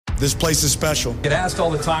This place is special. Get asked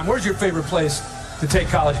all the time, where's your favorite place to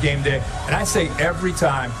take college game day? And I say every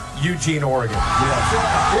time, Eugene, Oregon.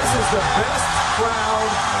 Yeah. This is the best crowd.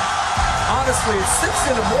 Honestly, it's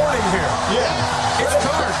 6 in the morning here. Yeah. It's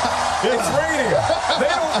dark. Yeah. It's raining.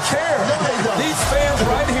 They don't care. No, these fans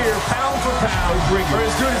right here, pound for pound, are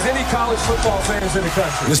as good as any college football fans in the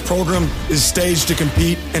country. This program is staged to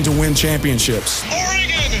compete and to win championships.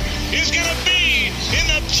 Oregon is going to be in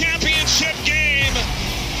the championship game.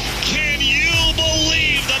 Can you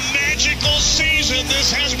believe the magical season this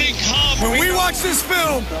has become? When we watch this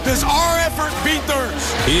film, does our effort beat theirs?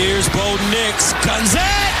 Here's Bo Nix. Guns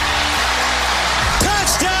it!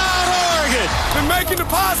 Touchdown, Oregon! Been making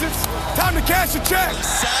deposits. Time to cash a check.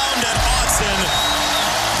 Sound at Austin,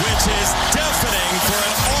 which is deafening for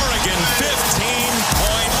an Oregon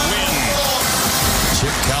 15-point win.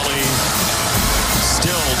 Chip Kelly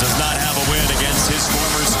still does not have a win against his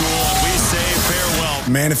former school, and we say farewell.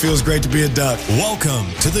 Man, it feels great to be a Duck. Welcome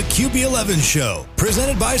to the QB11 Show,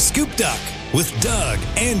 presented by Scoop Duck, with Doug,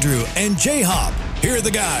 Andrew, and J-Hop. Here are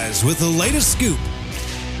the guys with the latest scoop.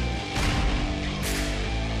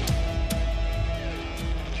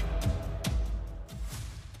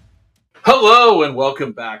 Hello and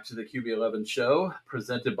welcome back to the QB11 Show,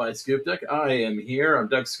 presented by Scoop Duck. I am here. I'm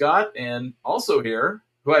Doug Scott, and also here,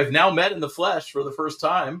 who I've now met in the flesh for the first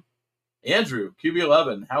time, Andrew,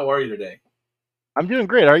 QB11. How are you today? I'm doing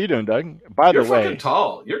great. How are you doing, Doug? By the way, you're fucking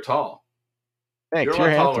tall. You're tall. Thanks. You're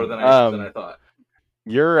a lot taller than I thought.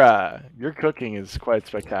 Your cooking is quite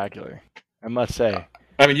spectacular, I must say.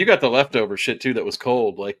 I mean, you got the leftover shit too that was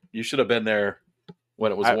cold. Like, you should have been there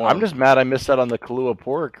when it was warm. I'm just mad I missed out on the Kahlua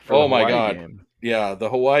pork for the Hawaii game. Yeah, the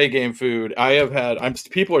Hawaii game food. I have had.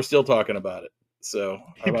 People are still talking about it, so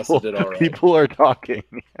I must have did all right. People are talking.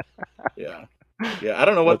 Yeah. I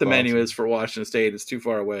don't know what the menu is for Washington State. It's too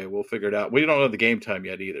far away. We'll figure it out. We don't know the game time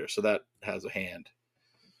yet either, so that has a hand.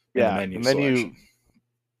 Yeah, the menu.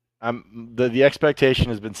 The expectation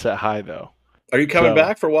has been set high, though. Are you coming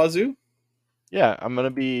back for Wazoo? Yeah, I'm going to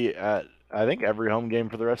be at, I think, every home game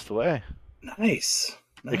for the rest of the way. Nice.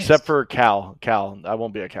 Except for Cal. I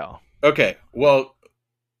won't be at Cal. Okay. Well,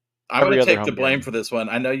 I'm going to take the blame for this one.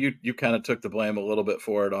 I know you kind of took the blame a little bit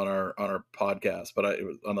for it on our podcast, but it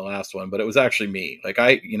was on the last one. But it was actually me. Like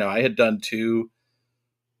I had done 2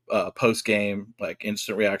 post game like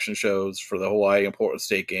instant reaction shows for the Hawaii and Portland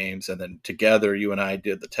State games, and then together you and I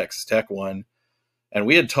did the Texas Tech one. And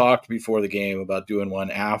we had talked before the game about doing one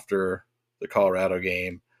after the Colorado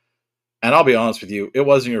game. And I'll be honest with you, it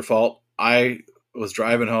wasn't your fault. I was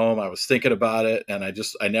driving home. I was thinking about it, and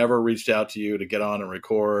I never reached out to you to get on and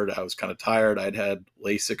record. I was kind of tired. I'd had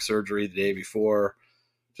LASIK surgery the day before.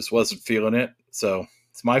 Just wasn't feeling it. So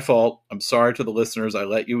it's my fault. I'm sorry to the listeners. I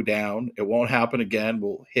let you down. It won't happen again.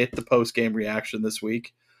 We'll hit the post-game reaction this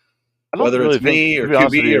week. Whether it's me or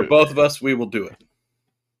QB or both of us, we will do it.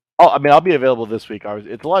 I'll be available this week.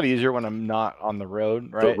 It's a lot easier when I'm not on the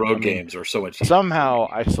road, right? The road games are so much easier. Somehow,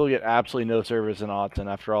 I still get absolutely no service in Austin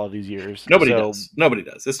after all these years. Nobody does. Nobody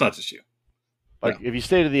does. It's not just you. If you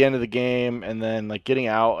stay to the end of the game and then getting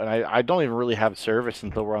out, and I don't even really have service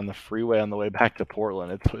until we're on the freeway on the way back to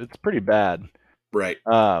Portland. It's pretty bad. Right.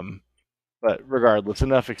 But regardless,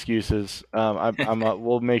 enough excuses.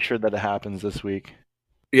 We'll make sure that it happens this week.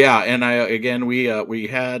 Yeah, and we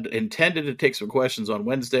had intended to take some questions on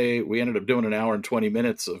Wednesday. We ended up doing an hour and 20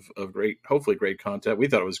 minutes of great, hopefully great content. We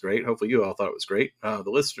thought it was great. Hopefully you all thought it was great. The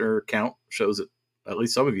listener count shows that at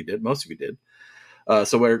least some of you did. Most of you did.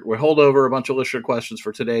 So we're hold over a bunch of listener questions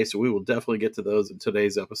for today. So we will definitely get to those in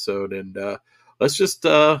today's episode. And let's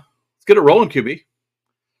get it rolling, QB.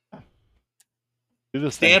 Do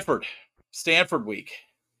this Stanford week.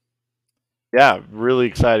 Yeah, really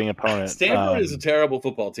exciting opponent. Stanford is a terrible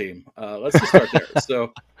football team. Let's just start there.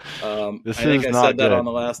 So, I think I said that on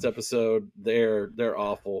the last episode. They're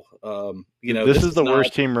awful. This is the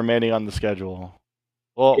worst team remaining on the schedule.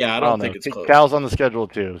 Well, yeah, I don't think it's close. Cal's on the schedule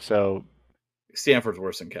too, so Stanford's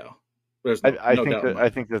worse than Cal. I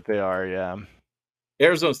think that they are. Yeah,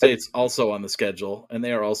 Arizona State's also on the schedule, and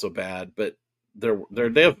they are also bad, but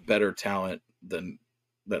they have better talent than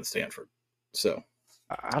Stanford. So.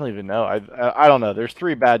 I don't even know. I don't know. There's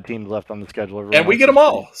 3 bad teams left on the schedule. And we get them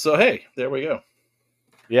all. So, hey, there we go.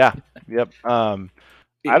 Yeah. Yep. I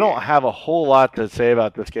don't have a whole lot to say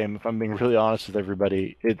about this game, if I'm being really honest with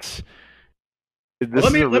everybody. Let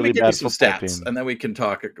me give you some stats, team. And then we can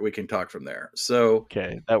talk from there. So,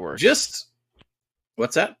 okay, that works.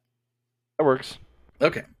 What's that? That works.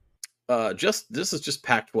 Okay. This is just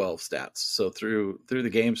Pac-12 stats. So through the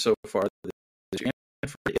game so far, the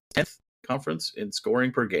 10th conference in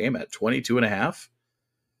scoring per game at 22.5.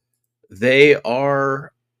 They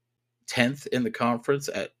are 10th in the conference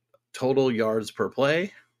at total yards per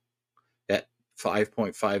play at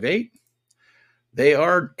 5.58. They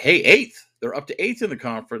are, 8th. They're up to 8th in the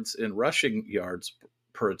conference in rushing yards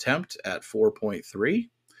per attempt at 4.3.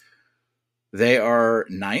 They are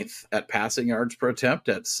 9th at passing yards per attempt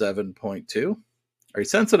at 7.2. Are you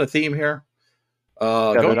sensing a theme here?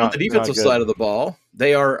 Going on the defensive side of the ball,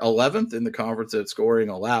 they are 11th in the conference at scoring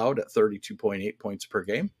allowed at 32.8 points per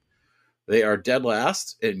game. They are dead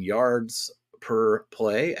last in yards per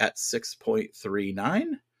play at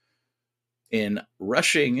 6.39. In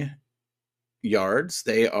rushing yards,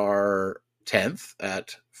 they are 10th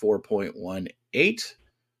at 4.18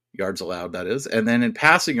 yards allowed, that is. And then in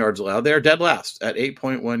passing yards allowed, they are dead last at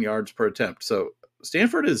 8.1 yards per attempt. So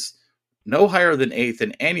Stanford is no higher than 8th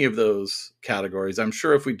in any of those categories. I'm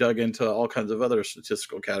sure if we dug into all kinds of other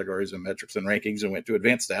statistical categories and metrics and rankings and went to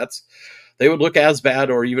advanced stats, they would look as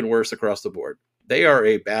bad or even worse across the board. They are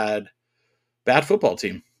a bad football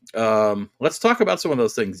team. Let's talk about some of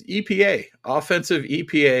those things. EPA, offensive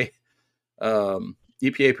EPA,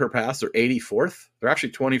 EPA per pass, they're 84th. They're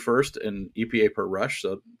actually 21st in EPA per rush,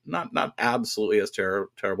 so not absolutely as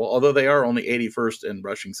terrible, although they are only 81st in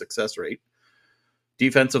rushing success rate.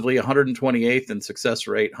 Defensively, 128th in success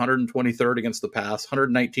rate, 123rd against the pass,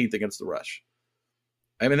 119th against the rush.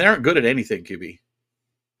 I mean, they aren't good at anything, QB.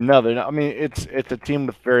 No, they're not. I mean, it's a team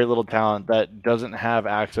with very little talent that doesn't have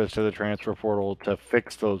access to the transfer portal to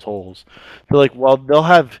fix those holes. So, like, well, they'll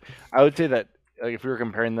have. I would say that like, if we were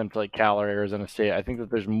comparing them to like Cal or Arizona State, I think that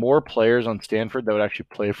there's more players on Stanford that would actually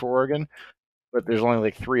play for Oregon, but there's only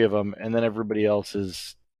like 3 of them, and then everybody else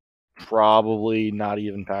is probably not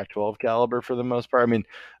even Pac-12 caliber for the most part. I mean,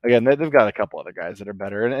 again, they've got a couple other guys that are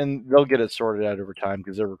better, and they'll get it sorted out over time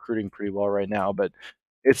because they're recruiting pretty well right now. But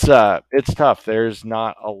it's tough. There's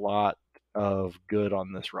not a lot of good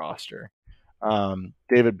on this roster.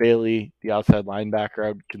 David Bailey, the outside linebacker,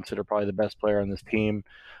 I would consider probably the best player on this team.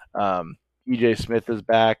 EJ Smith is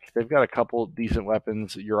back. They've got a couple decent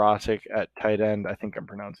weapons. Jurasic at tight end. I think I'm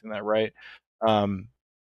pronouncing that right.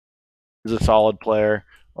 He's a solid player.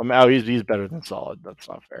 Well, he's better than solid. That's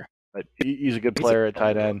not fair. But he's a good player at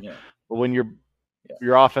tight end. Yeah. But when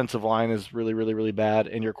your offensive line is really, really, really bad,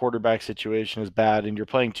 and your quarterback situation is bad, and you're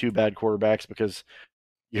playing 2 bad quarterbacks because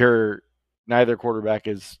neither quarterback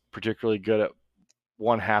is particularly good at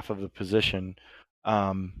one half of the position,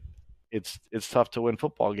 it's tough to win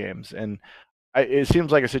football games. And it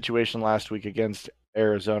seems like a situation last week against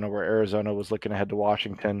Arizona where Arizona was looking ahead to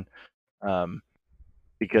Washington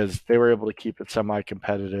because they were able to keep it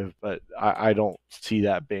semi-competitive, but I don't see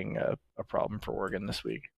that being a problem for Oregon this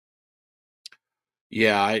week.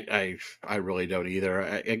 Yeah, I really don't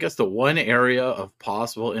either. I guess the one area of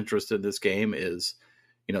possible interest in this game is,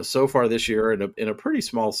 so far this year in a pretty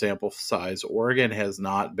small sample size, Oregon has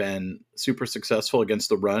not been super successful against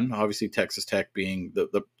the run. Obviously, Texas Tech being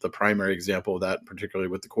the primary example of that, particularly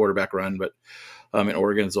with the quarterback run. But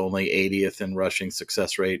Oregon's only 80th in rushing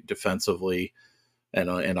success rate defensively, and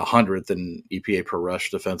 100th in EPA per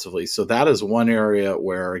rush defensively. So that is one area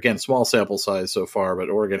where, again, small sample size so far, but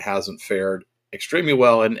Oregon hasn't fared extremely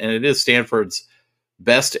well. And it is Stanford's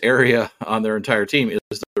best area on their entire team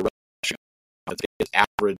is the rushing. It's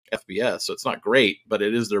average FBS, so it's not great, but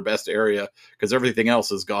it is their best area because everything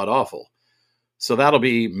else is god-awful. So that'll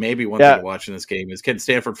be maybe one thing to watch in this game is, can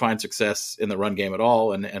Stanford find success in the run game at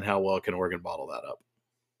all, and how well can Oregon bottle that up?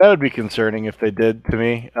 That would be concerning if they did, to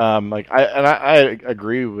me. I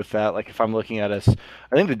agree with that. Like, if I'm looking at us,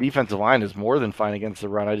 I think the defensive line is more than fine against the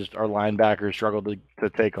run. Our linebackers struggle to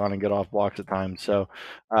take on and get off blocks at times. So,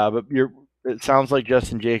 but it sounds like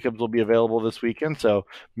Justin Jacobs will be available this weekend. So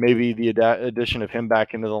maybe the addition of him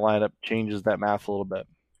back into the lineup changes that math a little bit.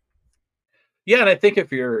 Yeah, and I think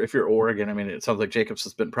if you're Oregon, I mean, it sounds like Jacobs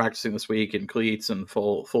has been practicing this week in cleats and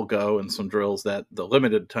full go and some drills that the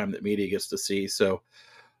limited time that media gets to see. So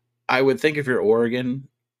I would think if you're Oregon,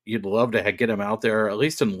 you'd love to get him out there, at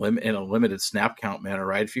least in a limited snap count manner,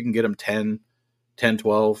 right? If you can get him 10,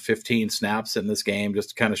 12, 15 snaps in this game, just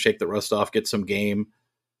to kind of shake the rust off, get some game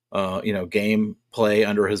play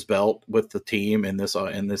under his belt with the team in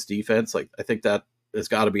this defense. Like, I think that has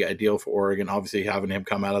got to be ideal for Oregon. Obviously, having him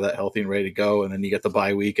come out of that healthy and ready to go, and then you get the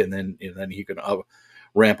bye week, and then you can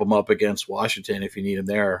ramp him up against Washington if you need him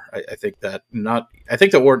there. I think the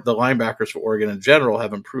linebackers for Oregon in general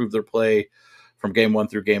have improved their play from game 1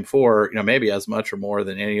 through game 4, maybe as much or more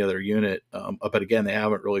than any other unit. But again, they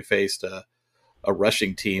haven't really faced a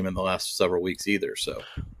rushing team in the last several weeks either. So,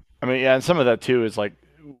 I mean, yeah, and some of that too is like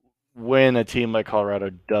when a team like Colorado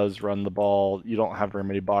does run the ball, you don't have very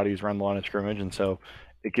many bodies around the line of scrimmage, and so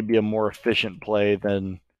it could be a more efficient play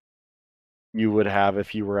than you would have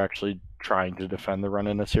if you were actually trying to defend the run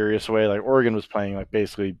in a serious way. Like Oregon was playing like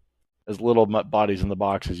basically as little bodies in the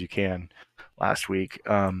box as you can last week.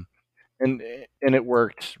 And it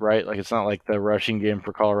worked, right? Like it's not like the rushing game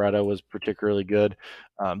for Colorado was particularly good.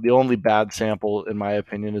 The only bad sample, in my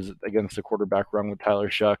opinion, is against the quarterback run with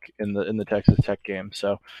Tyler Shuck in the Texas Tech game.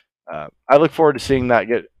 So I look forward to seeing that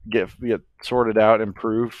get sorted out,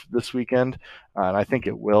 improved this weekend, and I think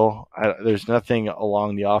it will. There's nothing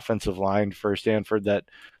along the offensive line for Stanford that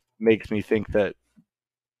makes me think that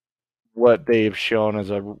what they've shown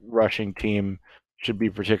as a rushing team should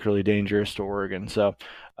be particularly dangerous to Oregon. So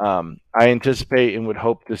I anticipate and would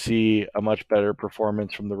hope to see a much better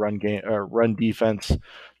performance from the run defense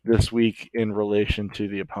this week in relation to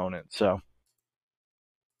the opponent. So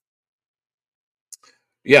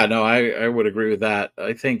yeah, no, I would agree with that.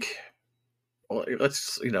 I think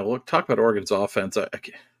let's we'll talk about Oregon's offense.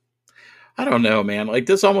 I don't know, man. Like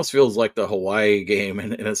this almost feels like the Hawaii game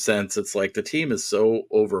in a sense. It's like the team is so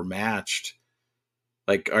overmatched.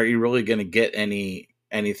 Like, are you really going to get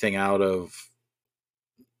anything out of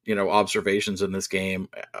observations in this game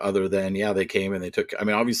other than they came and they took? I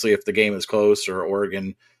mean, obviously, if the game is close or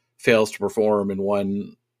Oregon fails to perform in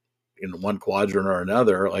one quadrant or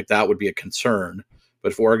another, like that would be a concern.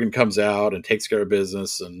 But if Oregon comes out and takes care of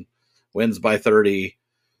business and wins by 30,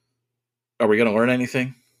 are we going to learn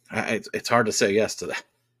anything? It's hard to say yes to that.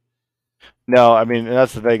 No, I mean,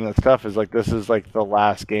 that's the thing that's tough is like this is like the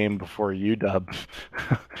last game before UW.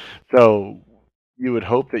 So you would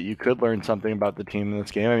hope that you could learn something about the team in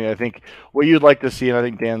this game. I mean, I think what you'd like to see, and I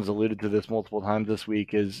think Dan's alluded to this multiple times this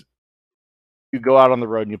week, is you go out on the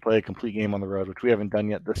road and you play a complete game on the road, which we haven't done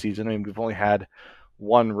yet this season. I mean, we've only had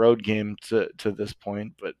one road game to this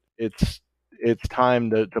point, but it's time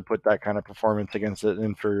to put that kind of performance against an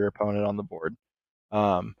inferior opponent on the board.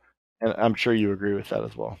 And I'm sure you agree with that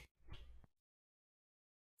as well.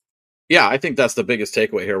 Yeah, I think that's the biggest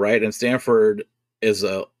takeaway here, right? And Stanford is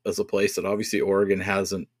a place that obviously Oregon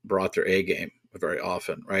hasn't brought their A game very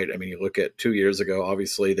often, right? I mean, you look at 2 years ago,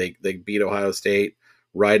 obviously they beat Ohio State,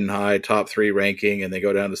 riding high, top 3 ranking, and they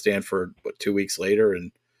go down to Stanford 2 weeks later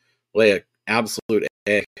and lay an absolute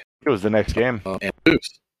egg. It was the next game and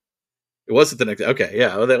lose. It wasn't the next. Okay,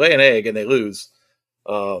 yeah, well, they lay an egg and they lose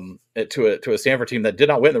to a Stanford team that did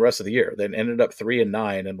not win the rest of the year. They ended up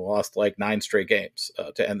 3-9 and lost like 9 straight games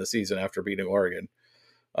to end the season after beating Oregon.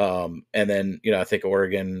 And then I think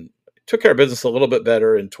Oregon took care of business a little bit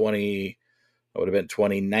better in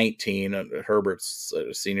 2019, Herbert's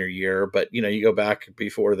senior year. But you go back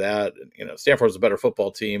before that, Stanford was a better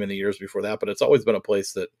football team in the years before that. But it's always been a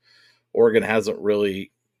place that Oregon hasn't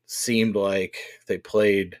really seemed like they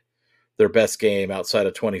played their best game outside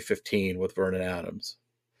of 2015 with Vernon Adams.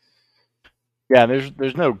 Yeah,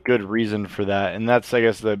 there's no good reason for that, and that's I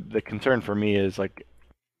guess the concern for me is like,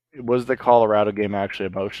 was the Colorado game actually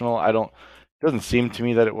emotional? It doesn't seem to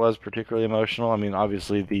me that it was particularly emotional. I mean,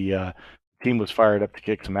 obviously the team was fired up to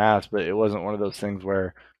kick some ass, but it wasn't one of those things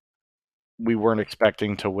where we weren't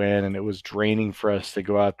expecting to win and it was draining for us to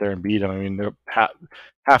go out there and beat them. I mean,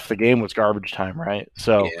 half the game was garbage time, right?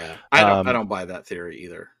 So yeah, I don't buy that theory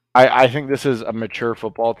either. I think this is a mature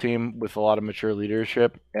football team with a lot of mature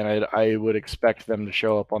leadership, and I would expect them to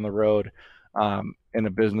show up on the road in a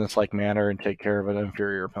business-like manner and take care of an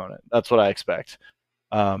inferior opponent. That's what I expect.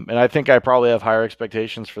 And I think I probably have higher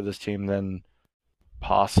expectations for this team than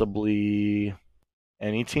possibly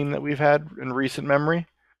any team that we've had in recent memory.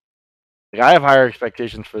 Like, I have higher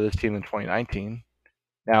expectations for this team than 2019.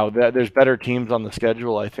 Now, there's better teams on the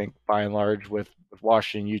schedule, I think, by and large, with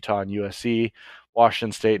Washington, Utah, and USC.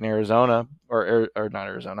 Washington State and Arizona, or not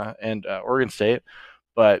Arizona, and Oregon State,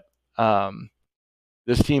 but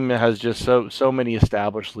this team has just so many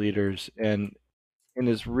established leaders and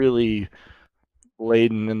is really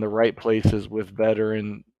laden in the right places with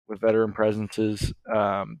veteran presences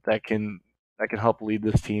that can help lead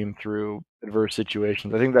this team through adverse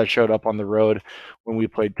situations. I think that showed up on the road when we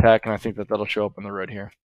played Tech, and I think that'll show up on the road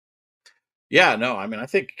here. Yeah, no, I mean, I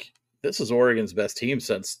think this is Oregon's best team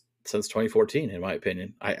since 2014, in my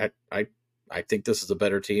opinion. I think this is a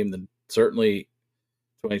better team than certainly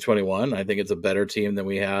 2021. I think it's a better team than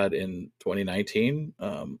we had in 2019.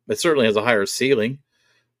 It certainly has a higher ceiling.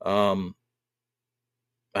 I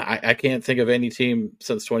can't think of any team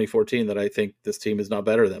since 2014 that I think this team is not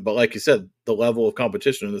better than. But like you said, the level of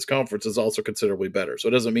competition in this conference is also considerably better. So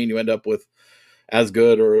it doesn't mean you end up with as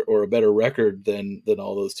good or a better record than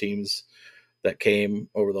all those teams that came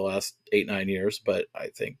over the last 8-9 years. But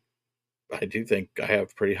I do think I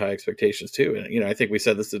have pretty high expectations too. And, I think we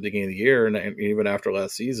said this at the beginning of the year and even after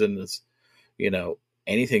last season is,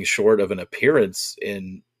 anything short of an appearance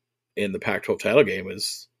in in the Pac-12 title game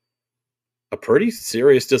is a pretty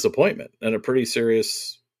serious disappointment and a pretty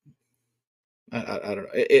serious. I don't know.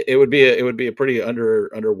 It would be a pretty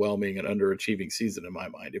underwhelming and underachieving season in my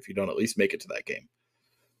mind if you don't at least make it to that game.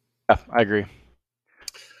 Yeah, I agree.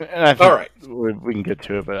 And I think all right, we can get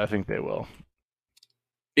to it, but I think they will.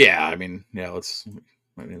 Yeah, I mean, yeah, it's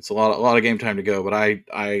a lot of game time to go, but I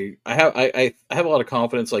have a lot of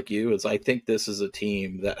confidence, like you, as I think this is a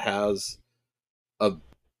team that has a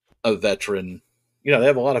veteran. They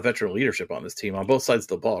have a lot of veteran leadership on this team on both sides of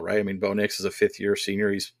the ball, right? I mean, Bo Nix is a fifth-year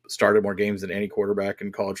senior. He's started more games than any quarterback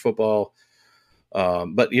in college football.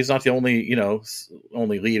 But he's not the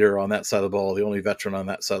only leader on that side of the ball, the only veteran on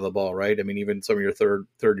that side of the ball, right? I mean, even some of your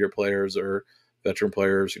third-year players are veteran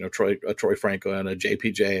players, Troy Franklin, a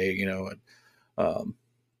JPJ,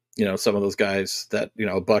 some of those guys that,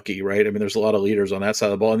 Bucky, right? I mean, there's a lot of leaders on that side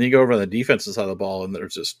of the ball. And then you go over on the defensive side of the ball, and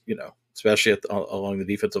there's just, especially along the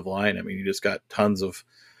defensive line. I mean, you just got tons of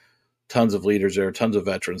leaders there, tons of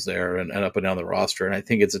veterans there, and up and down the roster. And I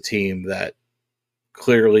think it's a team that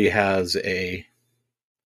clearly has a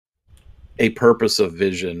purpose of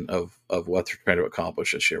vision of what they're trying to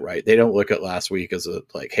accomplish this year, right? They don't look at last week as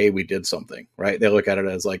hey, we did something, right? They look at it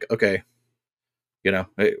as like, okay,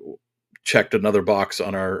 checked another box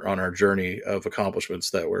on our journey of accomplishments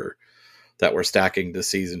that we're stacking this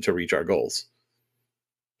season to reach our goals.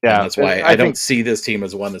 Yeah, and that's why I don't see this team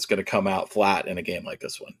as one that's going to come out flat in a game like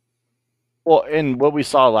this one. Well, and what we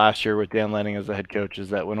saw last year with Dan Lanning as the head coach is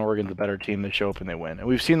that when Oregon's a better team, they show up and they win. And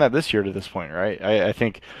we've seen that this year to this point, right? I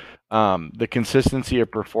think the consistency of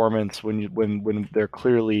performance when they're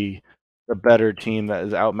clearly the better team that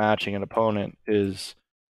is outmatching an opponent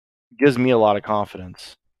gives me a lot of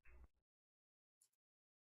confidence.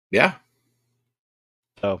 Yeah.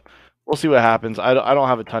 So we'll see what happens. I don't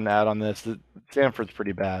have a ton to add on this. Stanford's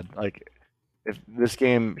pretty bad. Like, if this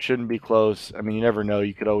game shouldn't be close, I mean, you never know.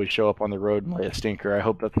 You could always show up on the road and lay a stinker. I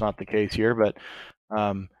hope that's not the case here. But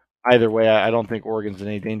either way, I don't think Oregon's in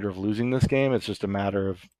any danger of losing this game. It's just a matter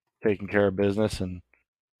of taking care of business. And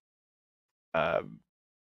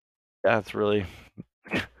it's really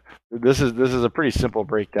this is a pretty simple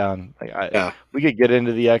breakdown. We could get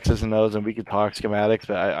into the X's and O's and we could talk schematics,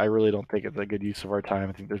 but I really don't think it's a good use of our time.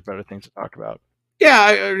 I think there's better things to talk about.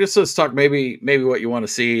 Yeah, let's talk maybe what you want to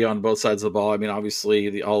see on both sides of the ball. I mean,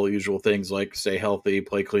 obviously all the usual things like stay healthy,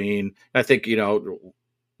 play clean. I think,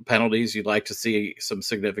 penalties, you'd like to see some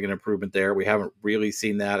significant improvement there. We haven't really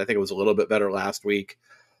seen that. I think it was a little bit better last week.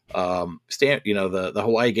 The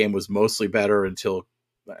Hawaii game was mostly better until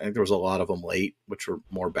I think there was a lot of them late, which were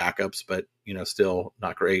more backups, but still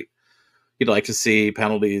not great. You'd like to see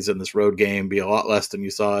penalties in this road game be a lot less than you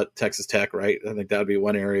saw at Texas Tech, right? I think that would be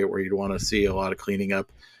one area where you'd want to see a lot of cleaning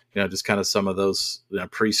up, just kind of some of those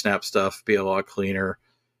pre-snap stuff be a lot cleaner.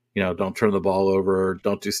 Don't turn the ball over,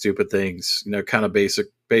 don't do stupid things, kind of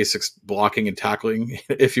basics blocking and tackling,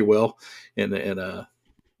 if you will, in a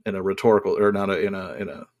rhetorical or not in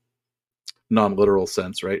a non-literal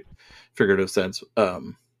sense, right? Figurative sense.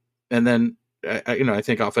 And then, I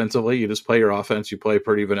think offensively, you just play your offense. You play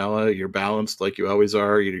pretty vanilla. You're balanced like you always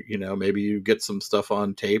are. Maybe you get some stuff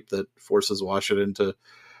on tape that forces Washington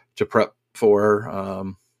to prep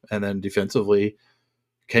for. And then defensively,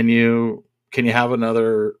 can you have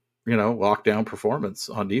another lockdown performance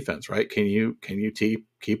on defense? Right? Can you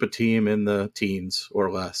keep a team in the teens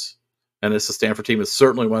or less? And this Stanford team is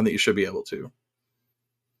certainly one that you should be able to.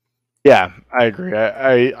 Yeah, I agree.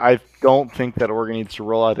 I don't think that Oregon needs to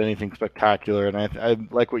roll out anything spectacular, and I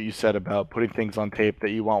like what you said about putting things on tape that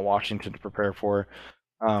you want Washington to prepare for.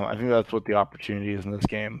 I think that's what the opportunity is in this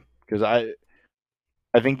game, because I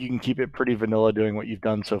think you can keep it pretty vanilla doing what you've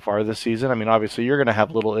done so far this season. I mean, obviously you're going to have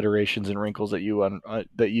little iterations and wrinkles that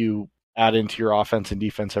you add into your offense and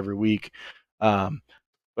defense every week, but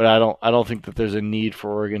I don't think that there's a need for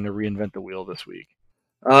Oregon to reinvent the wheel this week.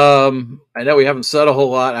 I know we haven't said a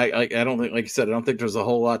whole lot. I don't think, like you said, I don't think there's a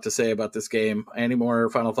whole lot to say about this game. Any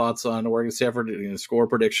more final thoughts on Oregon Stanford? Score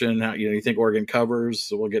prediction? How, you think Oregon covers?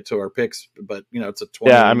 So we'll get to our picks, but it's a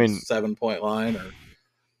 27-point line.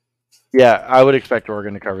 Yeah, I would expect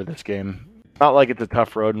Oregon to cover this game. Not like it's a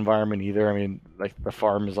tough road environment either. I mean, like the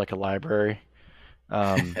farm is like a library.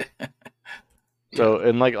 So,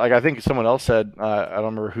 and like I think someone else said, I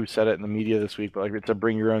don't remember who said it in the media this week, but like it's a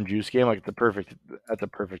bring your own juice game. Like that's a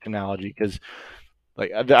perfect analogy, because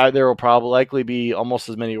like there will probably likely be almost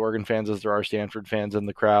as many Oregon fans as there are Stanford fans in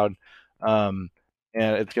the crowd, and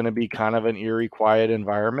it's going to be kind of an eerie, quiet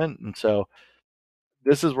environment. And so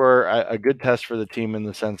this is where a good test for the team, in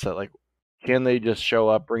the sense that, like, can they just show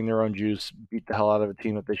up, bring their own juice, beat the hell out of a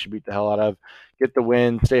team that they should beat the hell out of, get the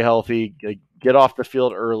win, stay healthy, get off the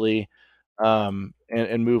field early,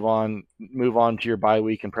 and move on to your bye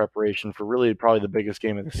week in preparation for really probably the biggest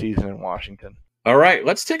game of the season in Washington. All right,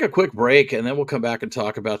 let's take a quick break, and then we'll come back and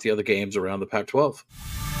talk about the other games around the Pac-12.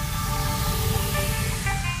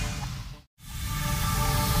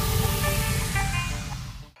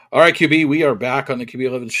 All right, QB, we are back on the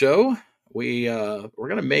QB11 show. We're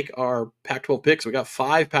going to make our Pac-12 picks. We got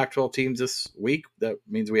 5 Pac-12 teams this week. That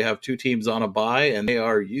means we have 2 teams on a bye, and they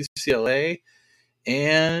are UCLA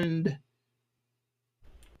and I'm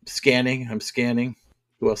scanning.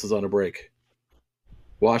 Who else is on a break?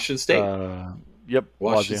 Washington State. Yep.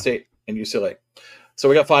 Washington State and UCLA. So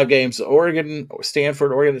we got 5 games. Oregon,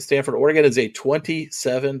 Stanford. Oregon is a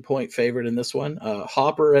 27-point favorite in this one.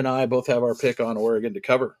 Hopper and I both have our pick on Oregon to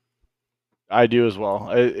cover. I do as well.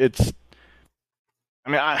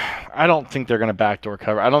 I don't think they're going to backdoor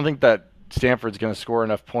cover. I don't think that Stanford's going to score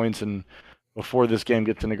enough points and before this game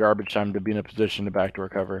gets into garbage time to be in a position to backdoor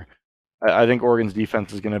cover. I think Oregon's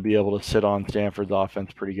defense is going to be able to sit on Stanford's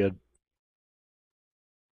offense pretty good.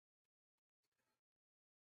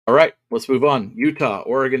 All right, let's move on. Utah,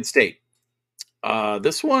 Oregon State.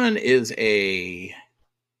 This one is a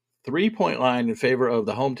 3-point line in favor of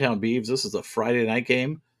the hometown Beavs. This is a Friday night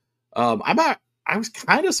game. I was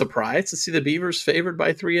kind of surprised to see the Beavers favored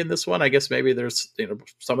by 3 in this one. I guess maybe there's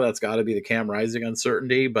some of that's got to be the Cam Rising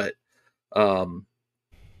uncertainty, but I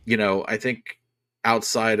think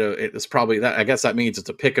outside of it, it's probably that. I guess that means it's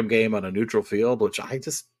a pick'em game on a neutral field, which I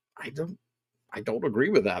don't agree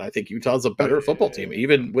with that. I think Utah's a better football team,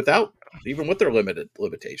 even with their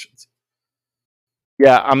limitations.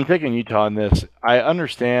 Yeah, I'm taking Utah in this. I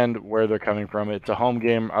understand where they're coming from. It's a home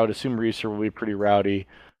game. I would assume Reeser will be pretty rowdy.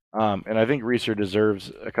 And I think Reeser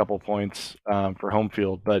deserves a couple points for home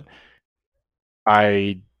field, but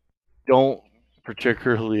I don't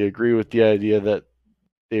particularly agree with the idea that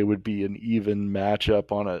they would be an even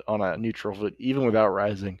matchup on a neutral field, even without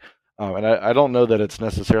Rising. And I don't know that it's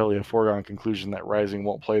necessarily a foregone conclusion that Rising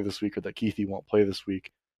won't play this week or that Keithy won't play this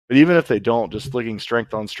week. But even if they don't, just looking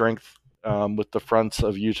strength on strength with the fronts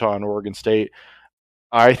of Utah and Oregon State,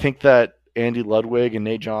 I think that Andy Ludwig and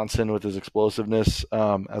Nate Johnson with his explosiveness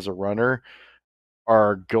as a runner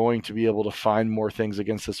are going to be able to find more things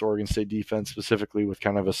against this Oregon State defense, specifically with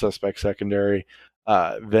kind of a suspect secondary,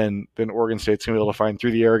 than Oregon State's going to be able to find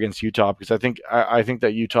through the air against Utah, because I think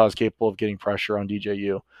that Utah is capable of getting pressure on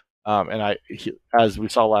DJU. As we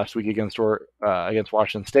saw last week against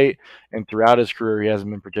Washington State, and throughout his career, he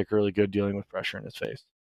hasn't been particularly good dealing with pressure in his face.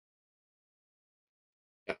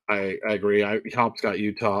 I agree. Hop's got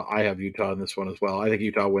Utah. I have Utah in this one as well. I think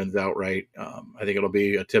Utah wins outright. I think it'll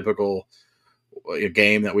be a typical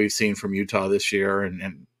game that we've seen from Utah this year,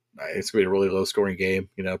 and it's going to be a really low-scoring game.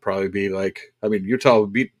 Probably be Utah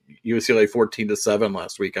beat UCLA 14-7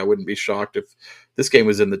 last week. I wouldn't be shocked if this game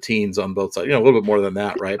was in the teens on both sides. A little bit more than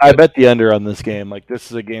that, right? I bet the under on this game. This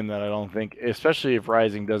is a game that I don't think, especially if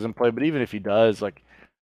Rising doesn't play, but even if he does,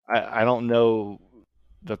 I don't know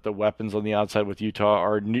that the weapons on the outside with Utah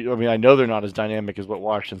are new. I know they're not as dynamic as what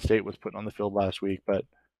Washington State was putting on the field last week, but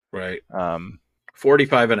right.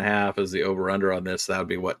 45.5 is the over-under on this. That would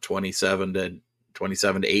be what, 27 to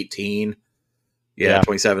 18. Yeah.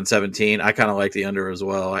 27-17. I kind of like the under as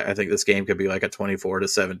well. I think this game could be like a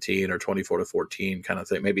 24-17 or 24-14 kind of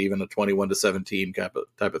thing. Maybe even a 21-17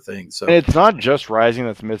 type of thing. So and it's not just Rising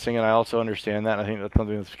that's missing, and I also understand that. I think that's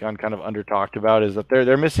something that's kind of under talked about, is that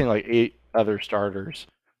they're missing 8 other starters.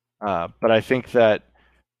 But I think that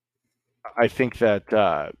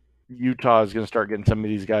Utah is going to start getting some of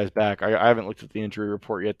these guys back. I haven't looked at the injury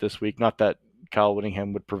report yet this week. Not that Kyle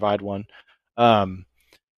Whittingham would provide one.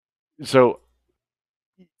 So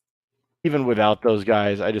even without those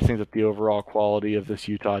guys, I just think that the overall quality of this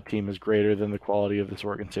Utah team is greater than the quality of this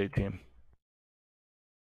Oregon State team.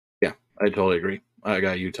 Yeah, I totally agree. I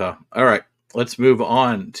got Utah. All right, let's move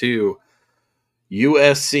on to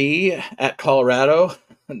USC at Colorado.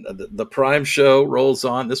 The prime show rolls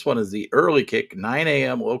on. This one is the early kick, 9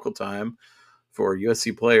 a.m. local time for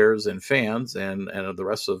USC players and fans, and the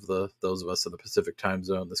rest of those of us in the Pacific time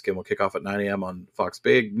zone. This game will kick off at 9 a.m. on Fox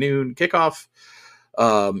Big, noon kickoff.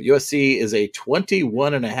 USC is a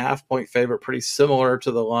 21.5-point favorite, pretty similar to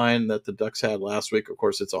the line that the Ducks had last week. Of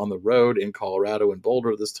course, it's on the road in Colorado and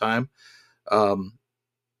Boulder this time. What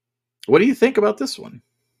do you think about this one?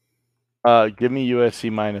 Give me USC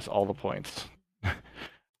minus all the points.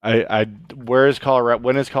 Where is Colorado?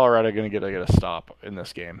 When is Colorado going to get a stop in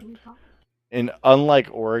this game? And unlike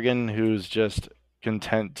Oregon, who's just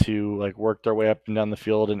content to work their way up and down the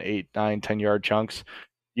field in 8, 9, 10-yard chunks,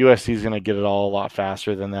 USC is going to get it all a lot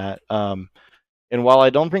faster than that. And while I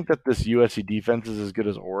don't think that this USC defense is as good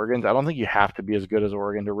as Oregon's, I don't think you have to be as good as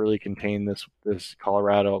Oregon to really contain this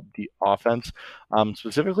Colorado offense,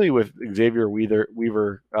 specifically with Xavier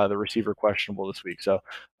Weaver, the receiver, questionable this week. So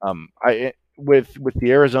with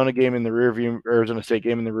the Arizona game in the Arizona State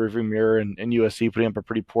game in the rearview mirror, and USC putting up a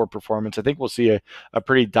pretty poor performance, I think we'll see a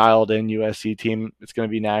pretty dialed-in USC team. It's going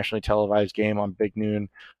to be a nationally televised game on Big Noon.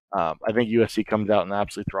 I think USC comes out and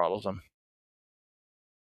absolutely throttles them.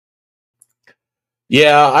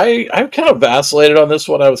 Yeah, I kind of vacillated on this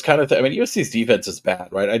one. I was kind of, USC's defense is bad,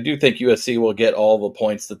 right? I do think USC will get all the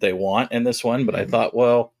points that they want in this one, but I thought,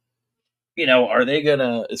 well,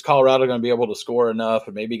 is Colorado going to be able to score enough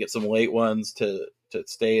and maybe get some late ones to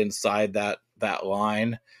stay inside that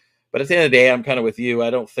line? But at the end of the day, I'm kind of with you.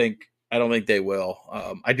 I don't think they will.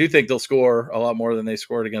 I do think they'll score a lot more than they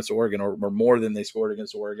scored against Oregon, or more than they scored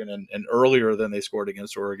against Oregon, and earlier than they scored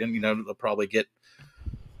against Oregon. They'll probably get,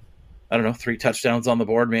 3 touchdowns on the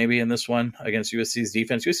board maybe in this one against USC's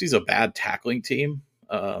defense. USC's a bad tackling team.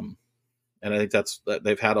 And I think that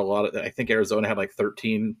they've had a lot of, I think Arizona had like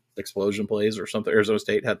 13 explosion plays or something. Arizona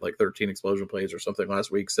State had like 13 explosion plays or something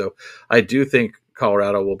last week. So I do think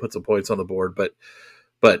Colorado will put some points on the board, but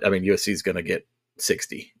USC is going to get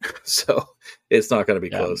 60. So it's not going to be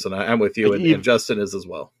close. And I'm with you, and Justin is as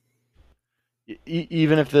well.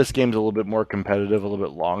 Even if this game's a little bit more competitive, a little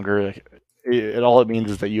bit longer, all it means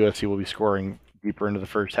is that USC will be scoring deeper into the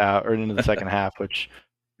first half or into the second half, which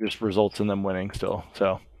just results in them winning still.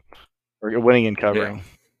 So, or winning and covering.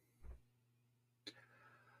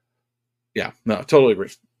 Yeah, no, totally agree.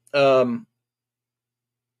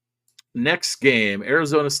 Next game,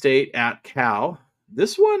 Arizona State at Cal.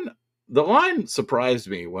 This one, the line surprised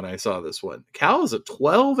me when I saw this one. Cal is a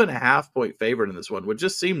 12.5-point favorite in this one, which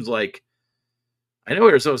just seems like, I know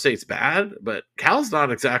Arizona State's bad, but Cal's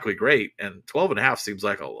not exactly great, and 12.5 seems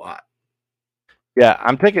like a lot. Yeah,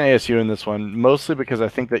 I'm taking ASU in this one, mostly because I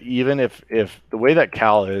think that even if the way that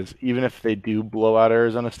Cal is, even if they do blow out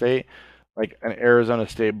Arizona State, like an Arizona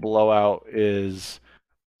State blowout is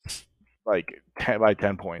like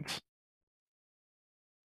 10 points.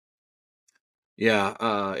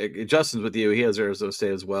 Yeah, Justin's with you. He has Arizona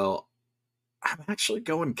State as well. I'm actually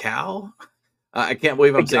going Cal. I can't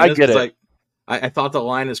believe I'm saying this because I thought the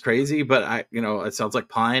line is crazy, but it sounds like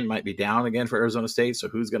Pine might be down again for Arizona State. So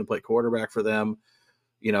who's going to play quarterback for them?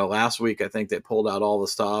 Last week I think they pulled out all the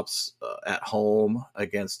stops at home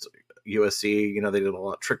against USC. They did a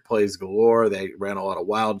lot of trick plays galore. They ran a lot of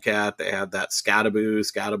wildcat. They had that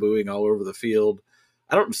scatterbooing all over the field.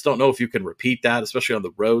 I just don't know if you can repeat that, especially on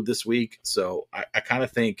the road this week. So I kind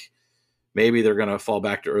of think maybe they're going to fall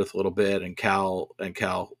back to earth a little bit, and Cal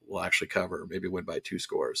will actually cover, maybe win by 2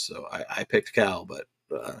 scores. So I picked Cal, but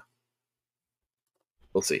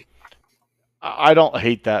we'll see. I don't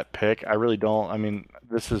hate that pick. I really don't.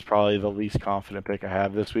 This is probably the least confident pick I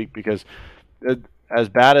have this week because as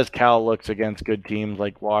bad as Cal looks against good teams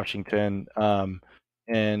like Washington,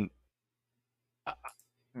 and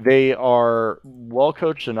they are well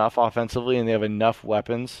coached enough offensively and they have enough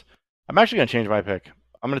weapons. I'm actually going to change my pick.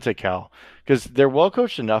 I'm going to take Cal because they're well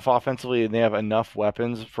coached enough offensively and they have enough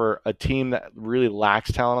weapons for a team that really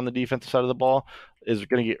lacks talent on the defensive side of the ball is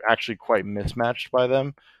going to get actually quite mismatched by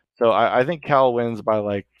them. So I think Cal wins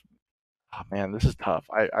by this is tough.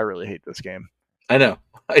 I really hate this game. I know.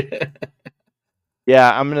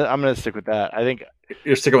 Yeah, I'm gonna stick with that. I think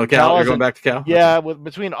you're sticking with Cal. You're going back to Cal. Yeah,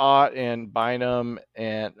 between Ott and Bynum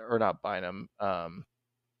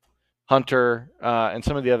Hunter, and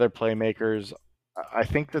some of the other playmakers, I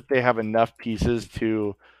think that they have enough pieces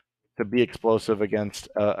to be explosive against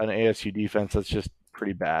an ASU defense that's just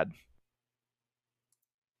pretty bad.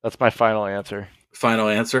 That's my final answer. Final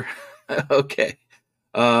answer? Okay.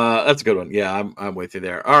 That's a good one. Yeah, I'm with you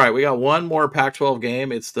there. All right, we got one more Pac-12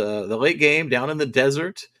 game. It's the late game down in the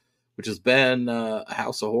desert, which has been a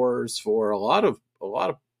house of horrors for a lot of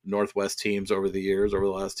Northwest teams over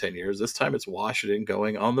the last 10 years. This time it's Washington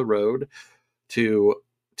going on the road to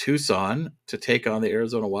Tucson to take on the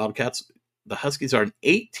Arizona Wildcats. The Huskies are an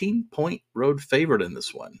 18-point road favorite in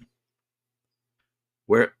this one.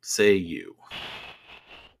 Where say you?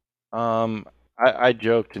 I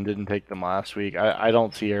joked and didn't take them last week. I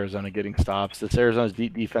don't see Arizona getting stops. This Arizona's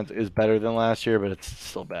defense is better than last year, but it's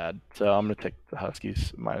still bad. So I'm going to take the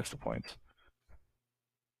Huskies minus the points.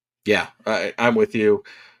 Yeah, I'm with you.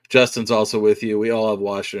 Justin's also with you. We all have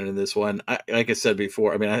Washington in this one. Like I said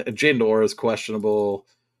before, Jaden Delora is questionable.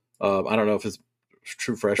 I don't know if it's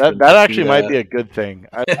true freshman. That actually might be a good thing.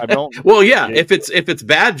 I don't. Well, yeah. If it's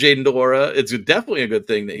bad Jaden Delora, it's definitely a good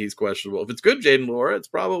thing that he's questionable. If it's good Jaden Delora, it's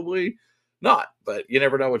probably not. But you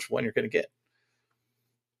never know which one you're going to get.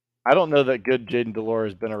 I don't know that good Jaden Delora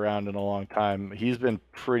has been around in a long time. He's been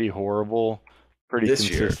pretty horrible, pretty this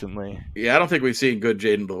consistently. Year. Yeah, I don't think we've seen good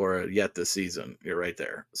Jaden Delora yet this season. You're right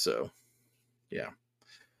there. So, yeah,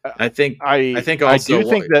 I think also I do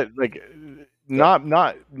think that not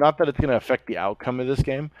that it's going to affect the outcome of this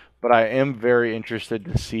game, but I am very interested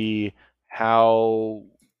to see how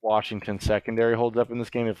Washington's secondary holds up in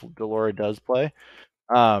this game if Delora does play.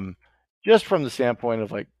 Just from the standpoint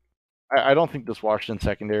of I don't think this Washington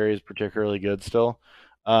secondary is particularly good still.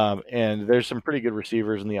 And there's some pretty good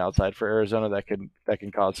receivers on the outside for Arizona that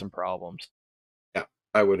can cause some problems. Yeah,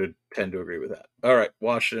 I would tend to agree with that. All right,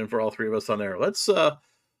 Washington for all three of us on there. Let's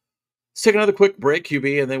take another quick break,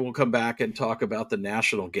 QB, and then we'll come back and talk about the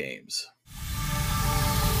national games.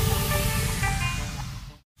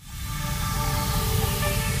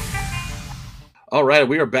 All right,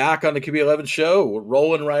 we are back on the QB11 show. We're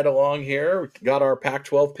rolling right along here. We got our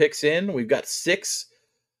Pac-12 picks in. We've got six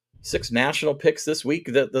national picks this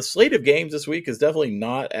week. The slate of games this week is definitely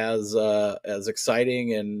not as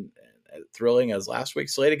exciting and thrilling as last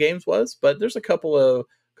week's slate of games was, but there's a couple of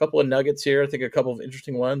nuggets here. I think a couple of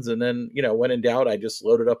interesting ones. And then, when in doubt, I just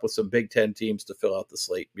loaded up with some Big Ten teams to fill out the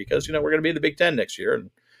slate because, we're going to be in the Big Ten next year and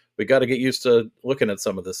we got to get used to looking at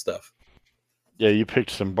some of this stuff. Yeah, you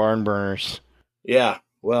picked some barn burners. Yeah,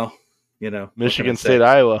 well, Michigan State,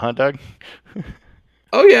 Iowa, huh, Doug?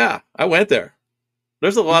 Oh, yeah, I went there.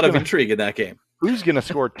 There's a lot of intrigue in that game. Who's going to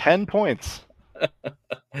score 10 points?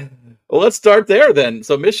 Well, let's start there then.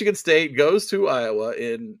 So Michigan State goes to Iowa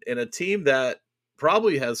in a team that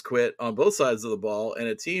probably has quit on both sides of the ball and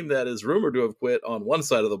a team that is rumored to have quit on one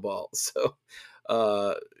side of the ball. So,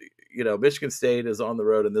 Michigan State is on the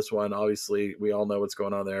road in this one. Obviously, we all know what's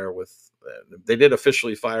going on there with they did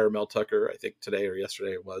officially fire Mel Tucker, I think today or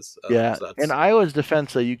yesterday it was. Yeah, so in Iowa's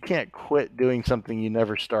defense, though, you can't quit doing something you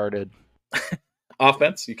never started.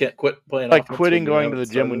 Offense? You can't quit playing like offense quitting going to the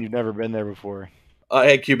gym when you've never been there before.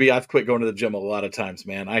 Hey, QB, I've quit going to the gym a lot of times,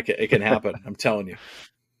 man. It can happen. I'm telling you.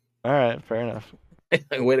 All right, fair enough.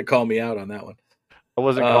 Way to call me out on that one. I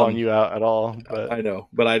wasn't calling you out at all. But I know,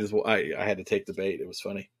 but I had to take the bait. It was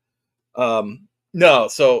funny. No,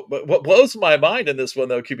 so but what blows my mind in this one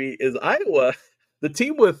though, QB, is Iowa, the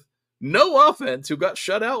team with no offense who got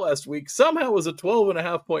shut out last week, somehow was a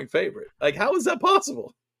 12.5 point favorite. Like, how is that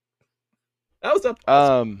possible? How is that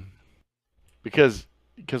possible? Because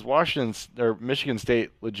Washington's or Michigan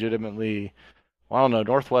State legitimately, well, I don't know,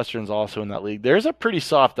 Northwestern's also in that league. There's a pretty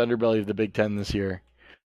soft underbelly of the Big Ten this year.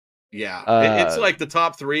 Yeah, it's like the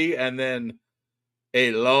top three and then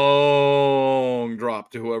a long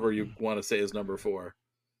drop to whoever you want to say is number 4.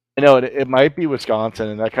 I know it might be Wisconsin,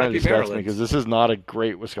 and that kind of disgusts me because this is not a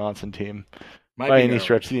great Wisconsin team by any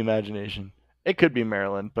stretch of the imagination. It could be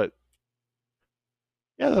Maryland, but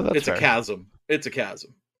yeah, that's it's fair. A chasm. It's a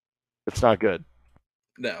chasm. It's not good.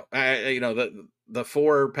 No, the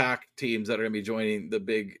 4 Pac teams that are going to be joining the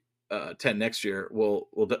Big 10 next year will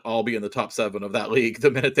all be in the top 7 of that league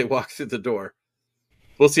the minute they walk through the door.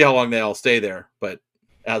 We'll see how long they all stay there, but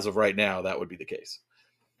as of right now, that would be the case.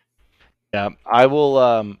 Yeah, I will.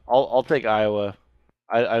 I'll take Iowa.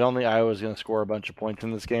 I don't think Iowa's going to score a bunch of points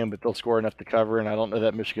in this game, but they'll score enough to cover, and I don't know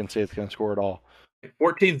that Michigan State's going to score at all.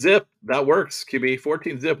 14 zip, that works, QB.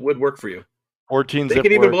 14 zip would work for you. 14 zip. They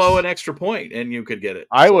could even blow an extra point, and you could get it.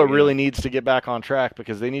 Iowa really needs to get back on track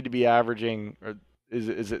because they need to be averaging.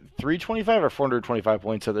 Is it 325 or 425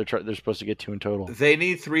 points that they're supposed to get to in total? They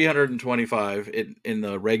need 325 in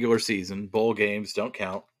the regular season. Bowl games don't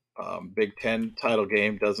count. Big Ten title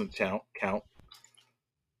game doesn't count.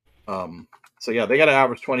 So yeah, they got to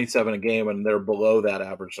average 27 a game, and they're below that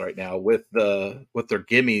average right now with their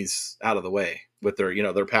gimmies out of the way, with their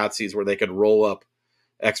their patsies where they could roll up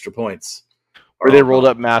extra points. Or they rolled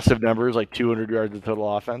up massive numbers like 200 yards of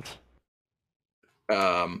total offense.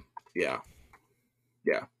 Yeah.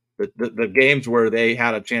 The games where they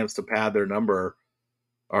had a chance to pad their number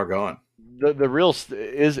are gone. The real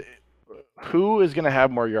is who is going to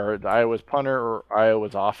have more yards, Iowa's punter or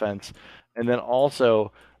Iowa's offense, and then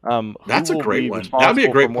also that's a great one. That'd be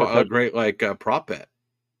a great prop bet.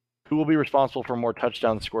 Who will be responsible for more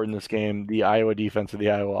touchdowns scored in this game? The Iowa defense or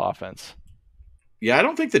the Iowa offense? Yeah, I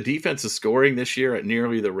don't think the defense is scoring this year at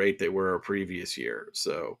nearly the rate they were a previous year.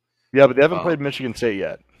 So yeah, but they haven't played Michigan State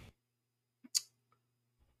yet.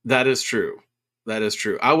 That is true.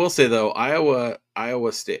 I will say though, Iowa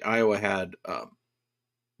had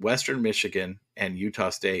Western Michigan and Utah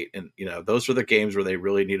State, and those were the games where they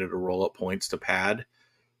really needed to roll up points to pad.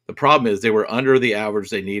 The problem is they were under the average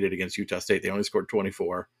they needed against Utah State. They only scored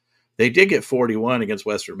 24. They did get 41 against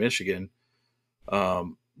Western Michigan,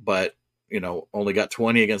 but only got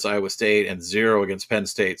 20 against Iowa State and 0 against Penn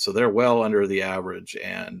State. So they're well under the average,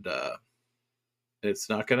 and it's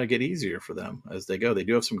not going to get easier for them as they go. They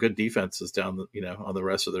do have some good defenses down, on the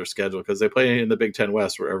rest of their schedule because they play in the Big Ten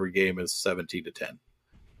West where every game is 17-10.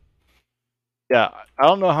 Yeah, I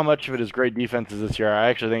don't know how much of it is great defenses this year. I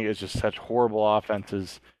actually think it's just such horrible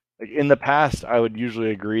offenses. Like in the past, I would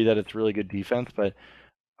usually agree that it's really good defense, but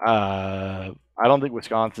I don't think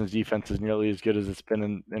Wisconsin's defense is nearly as good as it's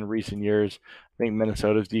been in recent years. I think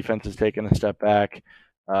Minnesota's defense has taken a step back.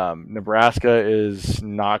 Nebraska is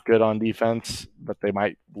not good on defense, but they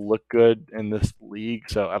might look good in this league.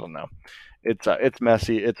 So I don't know. It's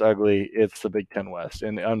messy. It's ugly. It's the Big Ten West,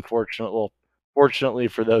 and fortunately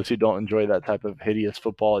for those who don't enjoy that type of hideous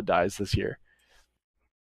football, it dies this year.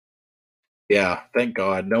 Yeah, thank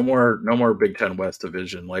God. No more Big Ten West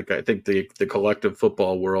division. Like I think the collective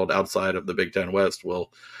football world outside of the Big Ten West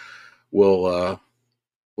will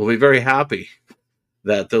be very happy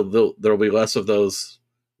that there'll be less of those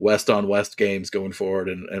West on West games going forward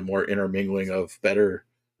and more intermingling of better,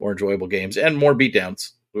 more enjoyable games and more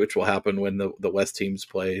beatdowns, which will happen when the West teams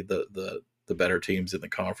play the better teams in the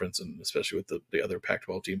conference, and especially with the other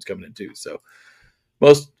Pac-12 teams coming in too. So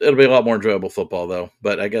it'll be a lot more enjoyable football though.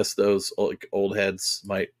 But I guess those old heads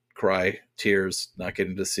might cry tears not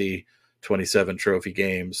getting to see 27 trophy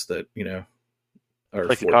games that, are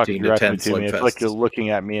like 14 to 10 slugfests. It's like you're looking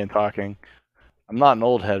at me and talking. I'm not an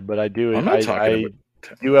old head, but I do. I'm not I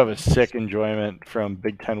do have a sick enjoyment from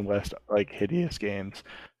Big Ten West, like hideous games.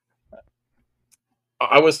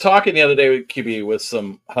 I was talking the other day with QB with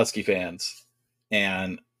some Husky fans,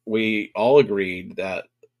 and we all agreed that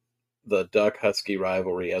the Duck-Husky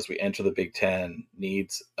rivalry as we enter the Big Ten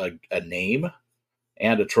needs a name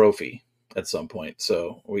and a trophy at some point.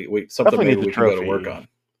 So we something maybe we can go to work on.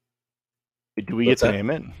 Do we get to name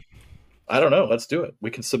it? I don't know. Let's do it. We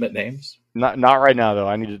can submit names. Not right now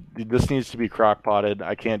though. This needs to be crock potted.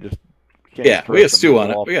 I can't just. We have stew on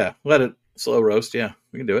it. Yeah, let it slow roast. Yeah,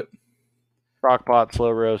 we can do it. Crock pot,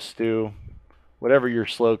 slow roast, stew, whatever your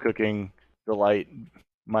slow cooking delight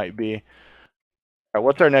might be. All right,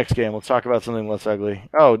 what's our next game? Let's talk about something less ugly.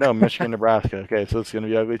 Oh no, Michigan, Nebraska. Okay, so it's going to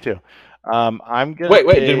be ugly too. I'm gonna wait.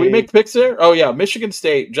 Did we make picks there? Oh yeah, Michigan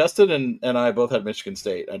State. Justin and I both had Michigan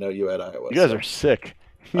State. I know you had Iowa. You guys are sick.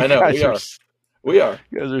 I know we are.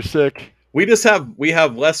 You guys are sick. We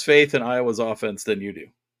have less faith in Iowa's offense than you do.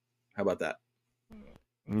 How about that?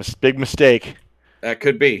 Big mistake. That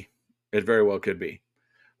could be. It very well could be.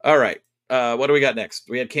 All right. What do we got next?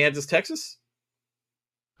 We had Kansas, Texas.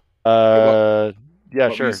 Yeah,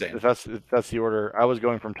 sure. If that's the order, I was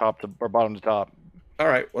going from top to or bottom to top. All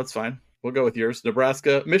right, well, that's fine. We'll go with yours.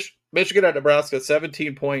 Nebraska, Michigan at Nebraska.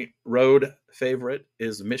 17-point road favorite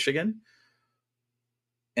is Michigan.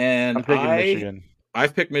 And I'm picking Michigan.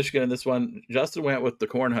 I've picked Michigan in this one. Justin went with the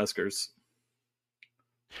Cornhuskers.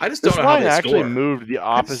 I just don't know how they actually score. Moved the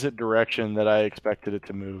opposite direction that I expected it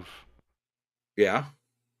to move. Yeah.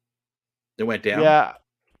 It went down. Yeah.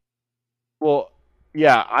 Well,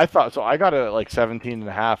 yeah, I thought so. I got it at like 17.5.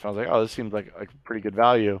 I was like, oh, this seems like pretty good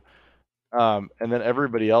value. And then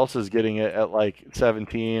everybody else is getting it at like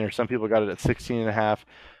 17, or some people got it at 16.5.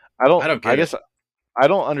 I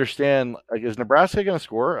don't understand. Like, is Nebraska going to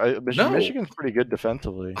score? Michigan's pretty good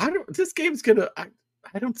defensively. This game's gonna.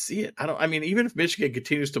 I don't see it. Even if Michigan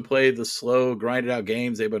continues to play the slow, grinded out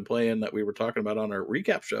games they've been playing that we were talking about on our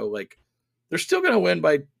recap show, like they're still going to win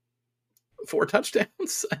by 4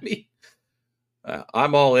 touchdowns.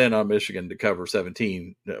 I'm all in on Michigan to cover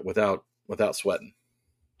 17 without sweating.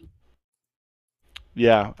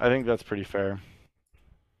 Yeah, I think that's pretty fair.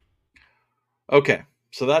 Okay,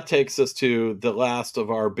 so that takes us to the last of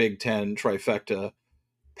our Big Ten trifecta.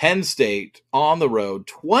 Penn State on the road,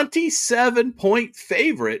 27-point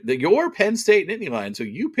favorite. Your Penn State Nittany Lions, who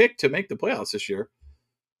you picked to make the playoffs this year,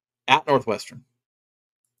 at Northwestern.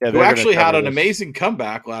 Yeah, who actually had an amazing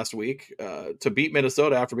comeback last week to beat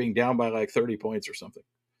Minnesota after being down by like 30 points or something.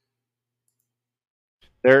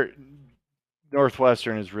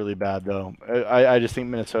 Northwestern is really bad, though. I just think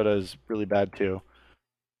Minnesota is really bad, too.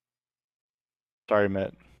 Sorry,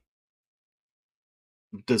 Mitt.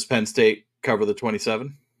 Does Penn State cover the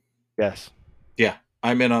 27? Yes. Yeah,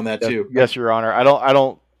 I'm in on that, too. Yes, Your Honor. I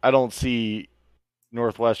don't see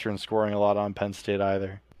Northwestern scoring a lot on Penn State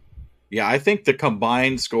either. Yeah, I think the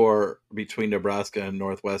combined score between Nebraska and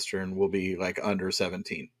Northwestern will be like under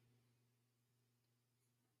 17.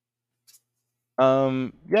 Yeah,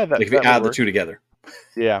 if you add the two together.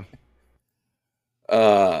 Yeah.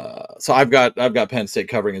 So I've got Penn State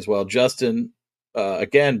covering as well. Justin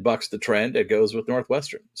again bucks the trend. It goes with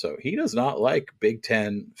Northwestern. So he does not like Big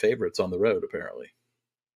Ten favorites on the road, apparently.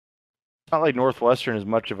 not like Northwestern is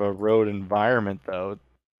much of a road environment, though.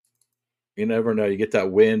 You never know. You get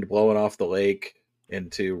that wind blowing off the lake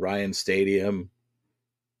into Ryan Stadium.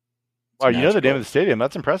 Wow, you know the name of the stadium.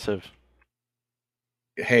 That's impressive.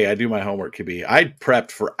 Hey, I do my homework, KB. I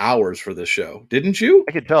prepped for hours for this show. Didn't you?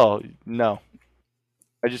 I could tell. No.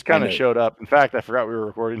 I just kind of showed up. In fact, I forgot we were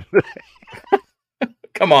recording today.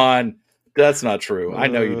 Come on. That's not true. I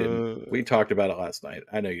know you didn't. We talked about it last night.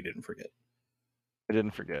 I know you didn't forget. I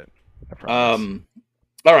didn't forget. I promise.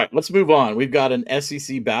 All right, let's move on. We've got an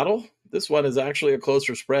SEC battle. This one is actually a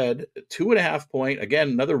closer spread. 2.5 point. Again,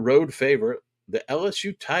 another road favorite. The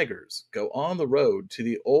LSU Tigers go on the road to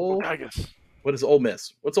the old. What is Ole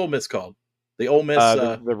Miss? What's Ole Miss called? The Ole Miss.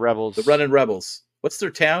 The Rebels. The Running Rebels. What's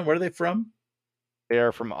their town? Where are they from? They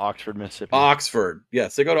are from Oxford, Mississippi. Oxford.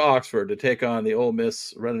 Yes, they go to Oxford to take on the Ole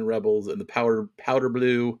Miss Running Rebels and the powder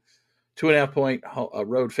blue. 2.5 point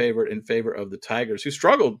road favorite in favor of the Tigers, who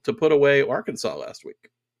struggled to put away Arkansas last week.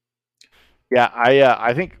 Yeah,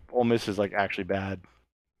 I think Ole Miss is like actually bad.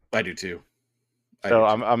 I do too. So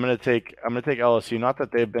I'm gonna take LSU. Not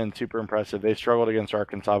that they've been super impressive. They struggled against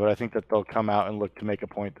Arkansas, but I think that they'll come out and look to make a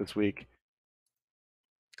point this week.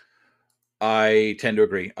 I tend to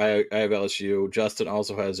agree. I have LSU. Justin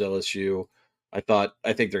also has LSU. I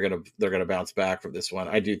think they're gonna bounce back from this one.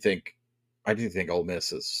 I do think Ole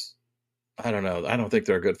Miss is. I don't know. I don't think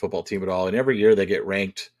they're a good football team at all. And every year they get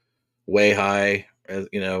ranked way high, as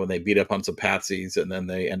you know, when they beat up on some patsies, and then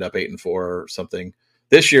they end up 8-4 or something.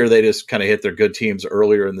 This year they just kind of hit their good teams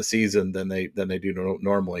earlier in the season than they do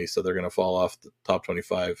normally, so they're going to fall off the top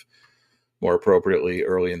 25 more appropriately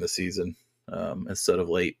early in the season instead of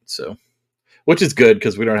late. So, which is good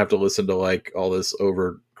because we don't have to listen to like all this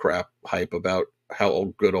over crap hype about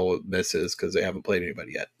how good Ole Miss is because they haven't played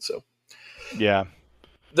anybody yet. So, yeah,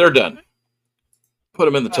 they're done. Put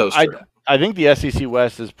them in the toaster. I think the SEC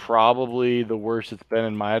West is probably the worst it's been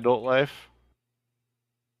in my adult life.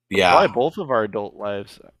 Yeah, probably both of our adult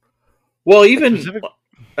lives. Well,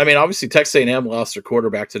 obviously Texas A&M lost their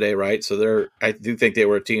quarterback today, right? So I do think they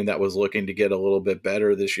were a team that was looking to get a little bit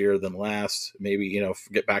better this year than last. Maybe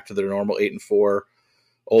get back to their normal 8-4.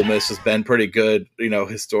 Ole Miss has been pretty good,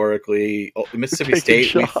 historically. Mississippi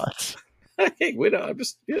State. Hey, wait,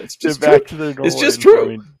 it's just true. It's just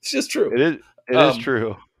true. It's just true. It is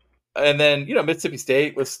true. And then, Mississippi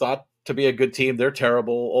State was thought to be a good team. They're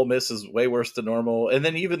terrible. Ole Miss is way worse than normal. And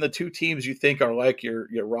then even the two teams you think are like your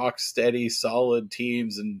rock steady, solid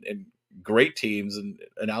teams and great teams and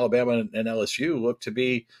Alabama and LSU look to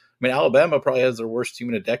be, Alabama probably has their worst team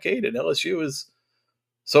in a decade, and LSU is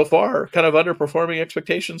so far kind of underperforming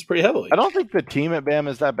expectations pretty heavily. I don't think the team at Bama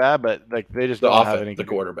is that bad, but like they just don't have any the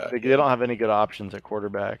quarterback. They don't have any good options at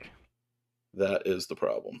quarterback. That is the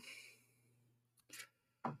problem.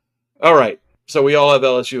 All right. So we all have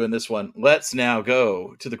LSU in this one. Let's now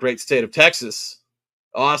go to the great state of Texas,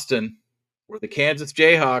 Austin, where the Kansas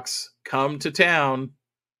Jayhawks come to town.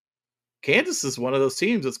 Kansas is one of those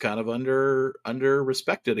teams that's kind of under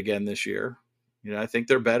respected again this year. I think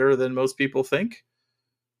they're better than most people think.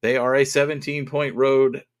 They are a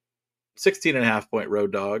 16.5 point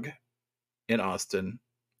road dog in Austin.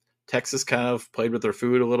 Texas kind of played with their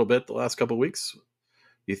food a little bit the last couple of weeks.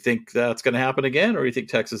 You think that's going to happen again, or you think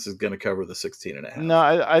Texas is going to cover the 16.5? No,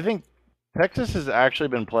 I think Texas has actually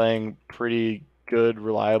been playing pretty good,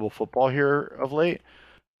 reliable football here of late.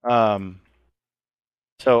 So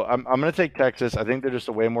I'm going to take Texas. I think they're just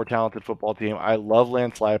a way more talented football team. I love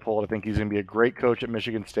Lance Leipold. I think he's going to be a great coach at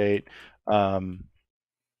Michigan State. But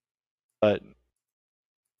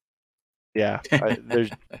yeah,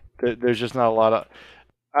 there's just not a lot of.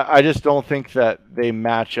 I just don't think that they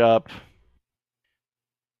match up.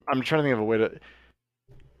 I'm trying to think of a way to.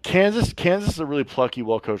 Kansas is a really plucky,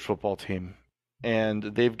 well-coached football team, and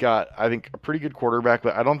they've got, I think, a pretty good quarterback.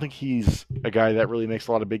 But I don't think he's a guy that really makes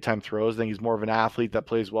a lot of big-time throws. I think he's more of an athlete that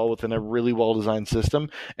plays well within a really well-designed system.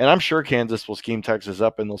 And I'm sure Kansas will scheme Texas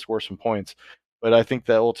up and they'll score some points. But I think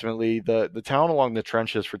that ultimately the talent along the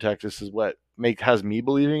trenches for Texas is what has me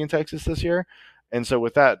believing in Texas this year. And so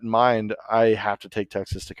with that in mind, I have to take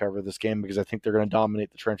Texas to cover this game because I think they're going to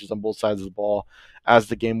dominate the trenches on both sides of the ball as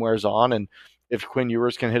the game wears on. And if Quinn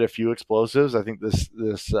Ewers can hit a few explosives, I think this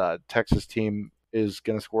Texas team is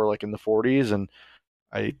going to score like in the 40s, and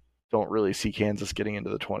I don't really see Kansas getting into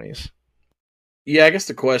the 20s. Yeah, I guess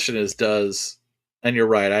the question is, and you're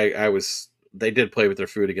right, they did play with their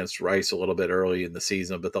food against Rice a little bit early in the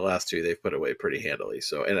season, but the last two they've put away pretty handily.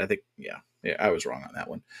 So, and I think, yeah, I was wrong on that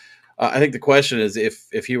one. I think the question is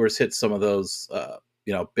if Ewers hits some of those,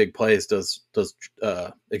 big plays, does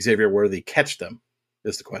Xavier Worthy catch them?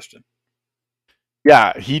 Is the question.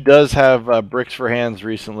 Yeah, he does have bricks for hands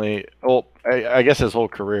recently. Well, I guess his whole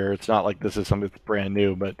career. It's not like this is something that's brand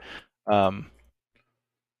new, but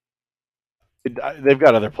they've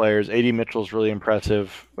got other players. A.D. Mitchell's really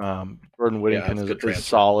impressive. Jordan Whittington is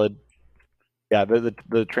solid. Yeah,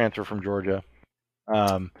 the transfer from Georgia.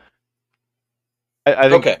 I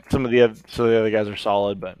think some of the other guys are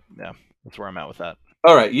solid, but yeah, that's where I'm at with that.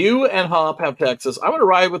 All right, you and Hop have Texas. I'm going to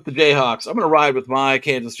ride with the Jayhawks. I'm going to ride with my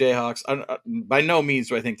Kansas Jayhawks. By no means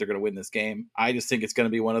do I think they're going to win this game. I just think it's going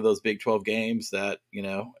to be one of those Big 12 games that,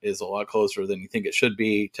 is a lot closer than you think it should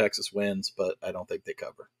be. Texas wins, but I don't think they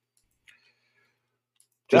cover.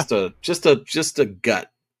 Just a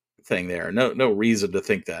gut thing there. No reason to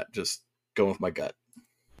think that. Just going with my gut.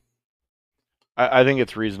 I think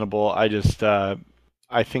it's reasonable. I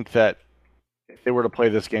think that if they were to play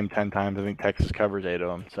this game 10 times, I think Texas covers 8 of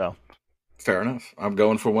them. So, fair enough. I'm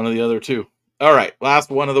going for one of the other two. All right, last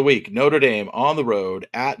one of the week. Notre Dame on the road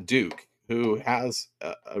at Duke, who has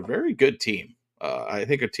a very good team. I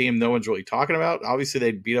think a team no one's really talking about. Obviously,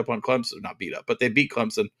 they beat up on Clemson. Not beat up, but they beat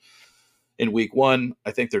Clemson in week 1.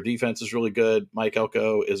 I think their defense is really good. Mike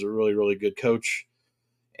Elko is a really, really good coach.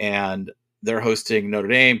 And they're hosting Notre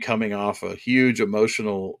Dame, coming off a huge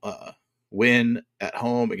emotional win at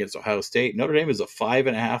home against Ohio State. Notre Dame is a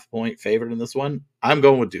 5.5-point favorite in this one. I'm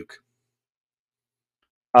going with Duke.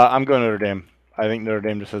 I'm going Notre Dame. I think Notre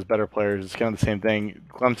Dame just has better players. It's kind of the same thing.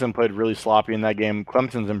 Clemson played really sloppy in that game.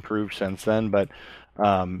 Clemson's improved since then, but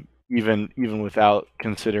even without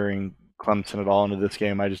considering Clemson at all into this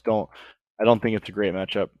game, I don't think it's a great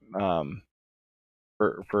matchup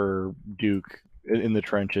for Duke in the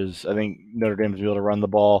trenches. I think Notre Dame is able to run the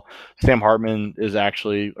ball. Sam Hartman is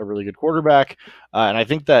actually a really good quarterback, and I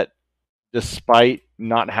think that despite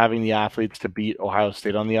not having the athletes to beat Ohio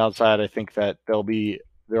State on the outside, I think that there'll be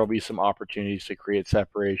some opportunities to create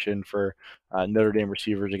separation for Notre Dame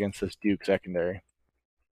receivers against this Duke secondary.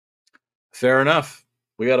 Fair enough.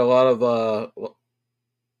 We got a lot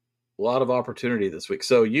of opportunity this week.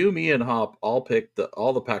 So you, me, and Hop all picked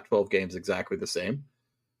all the Pac-12 games exactly the same.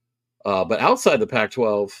 But outside the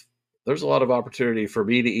Pac-12, there's a lot of opportunity for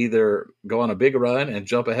me to either go on a big run and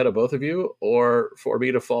jump ahead of both of you, or for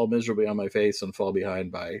me to fall miserably on my face and fall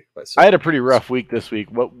behind by I had a pretty rough week this week.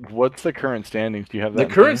 What's the current standings? Do you have that?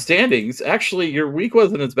 The current standings, actually, your week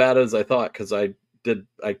wasn't as bad as I thought, because I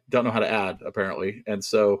don't know how to add, apparently. And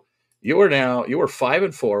so you were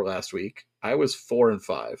 5-4 last week. I was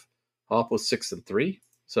 4-5. Hop was 6-3.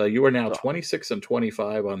 So you are now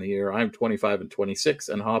 26-25 on the year. I'm 25-26,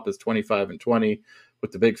 and Hop is 25-20,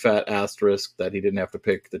 with the big fat asterisk that he didn't have to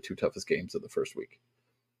pick the 2 toughest games of the first week,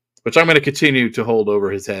 which I'm going to continue to hold over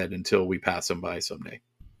his head until we pass him by someday.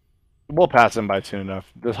 We'll pass him by soon enough.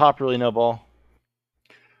 Does Hop really know ball?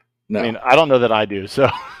 No. I mean, I don't know that I do. So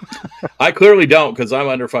I clearly don't, because I'm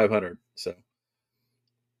under 500. So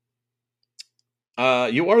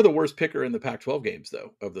you are the worst picker in the Pac-12 games,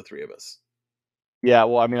 though, of the 3 of us. Yeah,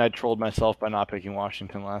 well, I mean, I trolled myself by not picking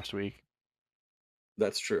Washington last week.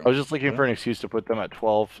 That's true. I was just looking for an excuse to put them at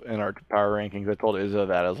 12 in our power rankings. I told Izzo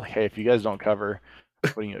that. I was like, hey, if you guys don't cover,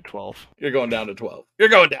 I'm putting you at 12. You're going down to 12. You're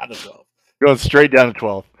going down to 12. Going straight down to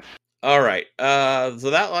 12. All right.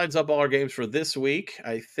 So that lines up all our games for this week,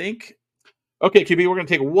 I think. Okay, QB, we're going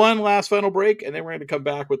to take one last final break, and then we're going to come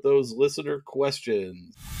back with those listener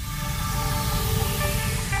questions.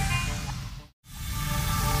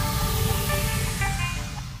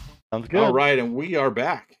 Sounds good. All right, and we are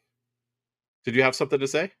back. Did you have something to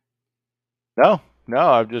say? No,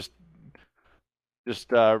 I'm just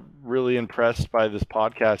really impressed by this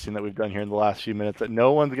podcasting that we've done here in the last few minutes that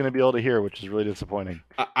no one's going to be able to hear, which is really disappointing.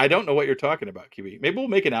 I don't know what you're talking about, QB. Maybe we'll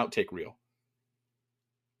make an outtake reel.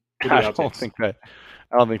 I don't think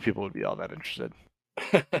people would be all that interested.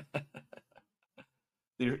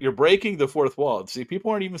 You're breaking the fourth wall. See,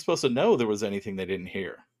 people aren't even supposed to know there was anything they didn't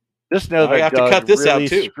hear. Just know that I have to cut this out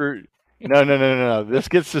too. No. This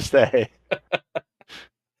gets to stay.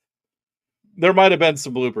 There might have been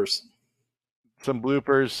some bloopers.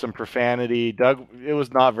 Some profanity. Doug, it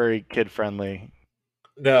was not very kid friendly.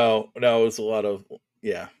 No, it was a lot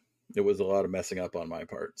of messing up on my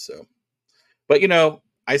part. So, but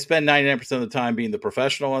I spend 99% of the time being the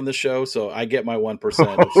professional on this show, so I get my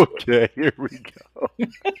 1%. Okay, here we go.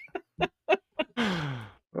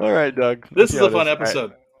 All right, Doug. This is a fun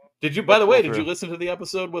episode. Did you listen to the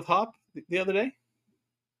episode with Hop the other day?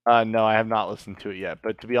 No, I have not listened to it yet.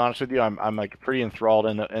 But to be honest with you, I'm like pretty enthralled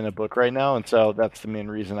in a book right now, and so that's the main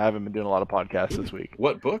reason I haven't been doing a lot of podcasts this week.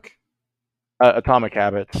 What book? Atomic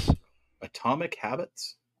Habits. Atomic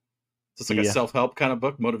Habits? Is this like a self-help kind of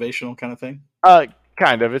book, motivational kind of thing?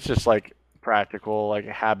 Kind of. It's just like practical, like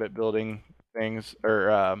habit building things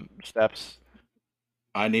or steps.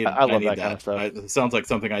 I I need love that that. kind of stuff. It sounds like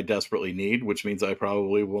something I desperately need, which means I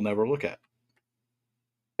probably will never look at.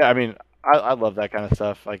 Yeah, I mean, I love that kind of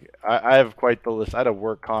stuff. Like, I have quite the list. I had a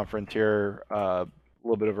work conference here a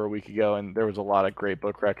little bit over a week ago, and there was a lot of great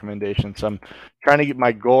book recommendations. So I'm trying to get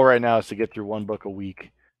my goal right now is to get through one book a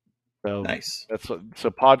week. So Nice. So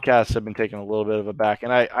podcasts have been taking a little bit of a back,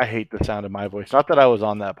 and I hate the sound of my voice. Not that I was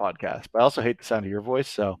on that podcast, but I also hate the sound of your voice.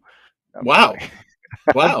 So Wow.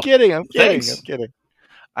 I'm kidding. I'm kidding. Thanks. I'm kidding.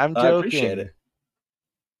 I'm I appreciate joking. it.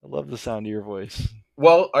 I love the sound of your voice.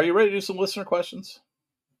 Well, are you ready to do some listener questions?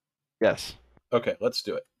 Yes. Okay, let's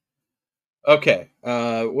do it. Okay,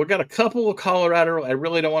 we've got a couple of Colorado. I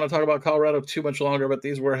really don't want to talk about Colorado too much longer, but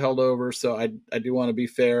these were held over, so I do want to be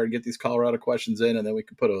fair and get these Colorado questions in, and then we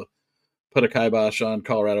can put a kibosh on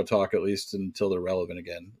Colorado talk at least until they're relevant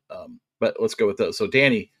again. But let's go with those. So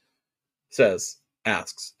Danny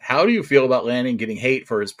asks, how do you feel about Lanning getting hate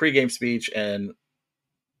for his pregame speech and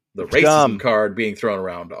the racism card being thrown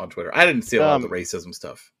around on Twitter? I didn't see a lot of the racism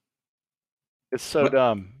stuff. It's so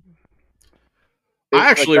dumb. I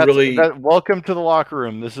actually welcome to the locker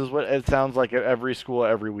room. This is what it sounds like at every school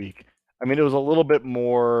every week. I mean, it was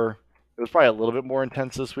probably a little bit more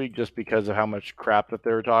intense this week just because of how much crap that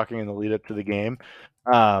they were talking in the lead up to the game.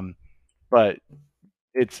 But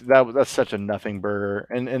that's such a nothing burger.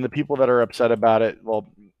 And the people that are upset about it,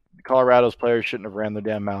 well, Colorado's players shouldn't have ran their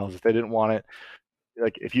damn mouths if they didn't want it.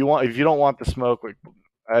 Like if you don't want the smoke, like,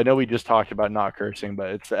 I know we just talked about not cursing,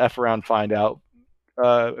 but it's the F around find out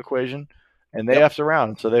equation. And they effed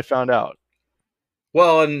around, so they found out.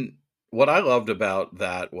 Well, and what I loved about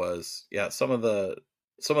that was, some of the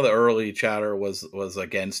early chatter was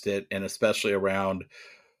against it, and especially around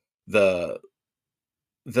the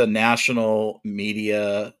national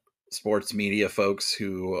media, sports media folks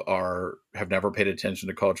who have never paid attention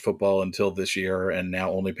to college football until this year, and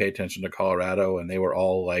now only pay attention to Colorado, and they were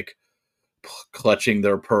all like clutching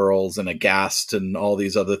their pearls and aghast and all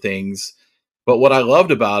these other things. But what I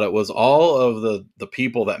loved about it was all of the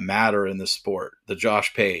people that matter in the sport, the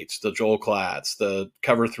Josh Page, the Joel Klatz, the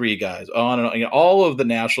Cover 3 guys, on and on, all of the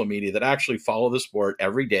national media that actually follow the sport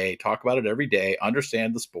every day, talk about it every day,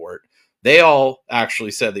 understand the sport. They all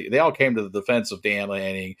actually said that they all came to the defense of Dan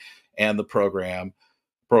Lanning and the program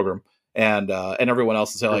and everyone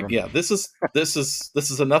else and say like, yeah, this is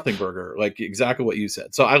a nothing burger, like exactly what you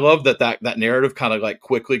said. So I love that narrative kind of like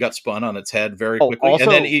quickly got spun on its head very quickly.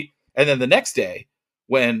 Also, and then the next day,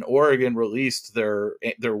 when Oregon released their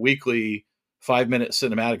weekly 5-minute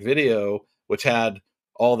cinematic video, which had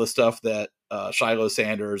all the stuff that Shiloh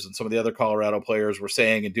Sanders and some of the other Colorado players were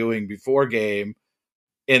saying and doing before game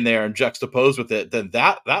in there and juxtaposed with it, then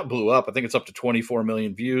that blew up. I think it's up to 24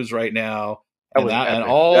 million views right now. And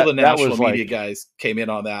all the national media guys came in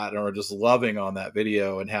on that and are just loving on that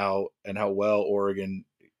video and how well Oregon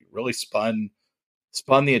really spun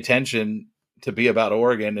the attention to be about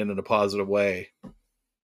Oregon in a positive way.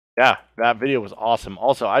 Yeah, that video was awesome.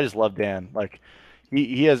 Also, I just love Dan. Like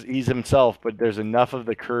he's himself, but there's enough of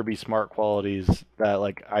the Kirby smart qualities that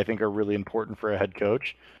like I think are really important for a head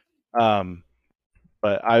coach.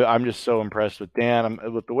 But I'm just so impressed with Dan,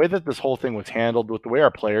 with the way that this whole thing was handled, with the way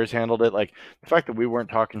our players handled it, like the fact that we weren't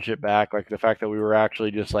talking shit back, like the fact that we were actually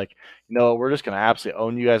just like, we're just going to absolutely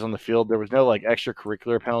own you guys on the field. There was no like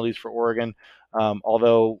extracurricular penalties for Oregon,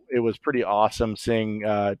 although it was pretty awesome seeing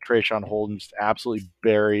Trayshawn Holden just absolutely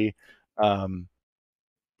bury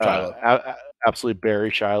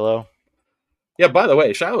Shiloh. Yeah, by the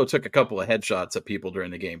way, Shiloh took a couple of headshots at people during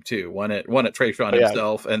the game too. One at Trayshawn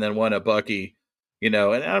himself, and then one at Bucky. And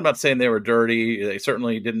I'm not saying they were dirty. They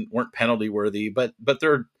certainly weren't penalty worthy, but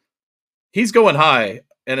he's going high,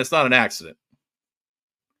 and it's not an accident.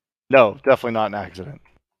 No, definitely not an accident.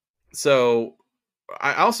 So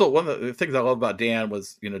I also, one of the things I love about Dan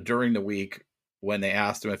was, during the week when they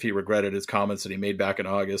asked him if he regretted his comments that he made back in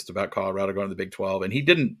August about Colorado going to the Big 12, and he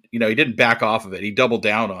didn't back off of it. He doubled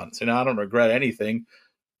down on it. So I don't regret anything,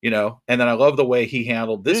 and then I love the way he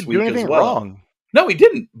handled this week as well. Wrong. No, he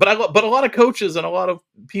didn't. But a lot of coaches and a lot of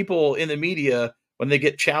people in the media, when they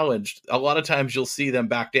get challenged, a lot of times you'll see them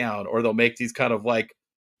back down, or they'll make these kind of like,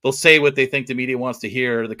 they'll say what they think the media wants to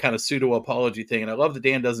hear, the kind of pseudo apology thing. And I love that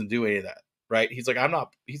Dan doesn't do any of that. Right? He's like,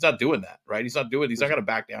 he's not doing that. Right? He's not going to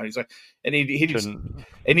back down. He's like, and he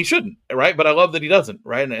shouldn't. Right? But I love that he doesn't.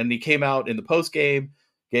 Right? And he came out in the post game,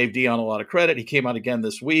 gave Dion a lot of credit. He came out again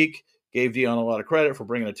this week. Gave Dion a lot of credit for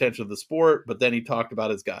bringing attention to the sport, but then he talked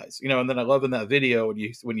about his guys, and then I love in that video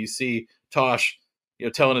when you see Tosh,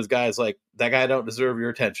 telling his guys like, that guy don't deserve your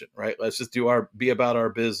attention, right? Let's just be about our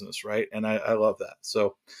business, right? And I love that.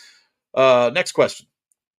 So next question.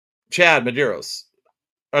 Chad Medeiros.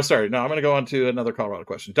 Oh, sorry. No, I'm going to go on to another Colorado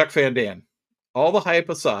question. Duck fan Dan. All the hype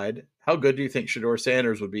aside, how good do you think Shedeur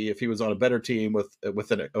Sanders would be if he was on a better team with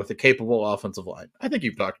a capable offensive line? I think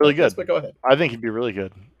you've talked really about good. this, but go ahead. I think he'd be really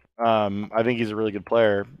good. I think he's a really good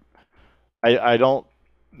player. I don't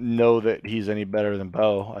know that he's any better than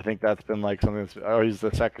Bo. I think that's been like something that's, he's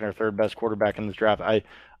the second or third best quarterback in this draft. I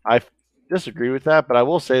disagree with that, but I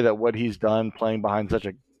will say that what he's done playing behind such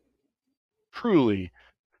a truly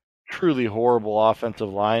horrible offensive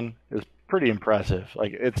line is pretty impressive.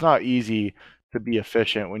 Like, it's not easy to be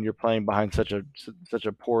efficient when you're playing behind such a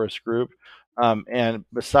porous group. And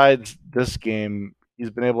besides this game, he's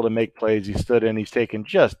been able to make plays. He stood in. He's taken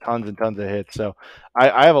just tons and tons of hits. So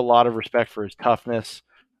I have a lot of respect for his toughness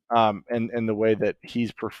and the way that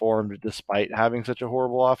he's performed despite having such a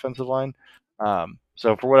horrible offensive line.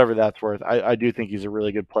 So for whatever that's worth, I do think he's a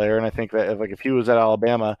really good player. And I think that if he was at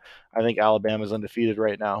Alabama, I think Alabama's undefeated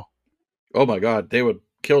right now. Oh my God, they would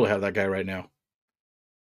kill to have that guy right now.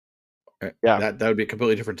 Yeah, that would be a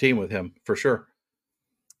completely different team with him for sure.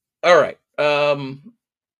 All right,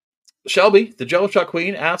 Shelby, the Jello Shot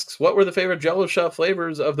Queen, asks, "What were the favorite Jello Shot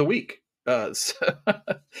flavors of the week?"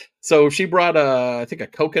 So she brought I think a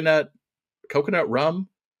coconut rum.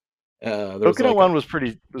 Coconut one was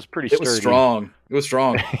pretty sturdy. It was strong.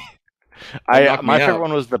 My favorite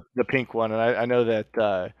one was the pink one, and I know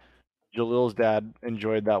that Jalil's dad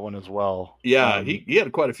enjoyed that one as well. Yeah, he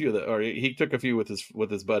had quite a few or he took a few with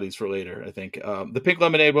his buddies for later, I think. The pink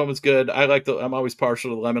lemonade one was good. I'm always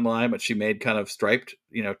partial to the lemon lime, but she made kind of striped,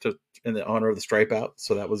 in the honor of the stripe out,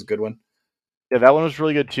 so that was a good one. Yeah, that one was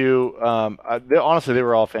really good too. Honestly, they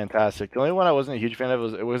were all fantastic. The only one I wasn't a huge fan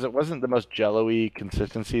of it wasn't the most jello-y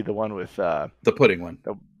consistency. The one with the pudding one.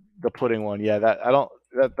 The pudding one, yeah.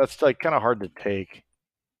 That's like kind of hard to take.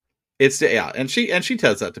 And she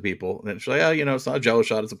tells that to people, and she's like, it's not a Jello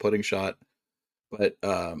shot, it's a pudding shot. But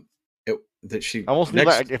she almost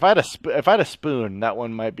if I had a spoon, that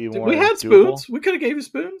one might be more. We had doable. Spoons. We could have gave you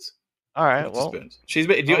spoons. All right, well, spoons.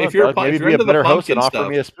 If you're maybe be a better host and offer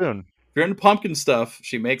me a spoon. If you're into pumpkin stuff,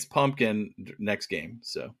 she makes pumpkin next game.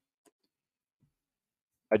 So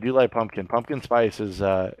I do like pumpkin. Pumpkin spice is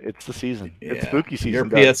it's the season. Yeah. It's spooky season. You're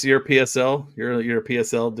PSL. You're a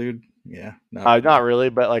PSL dude. Yeah. Not really,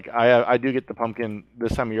 but like I do get the pumpkin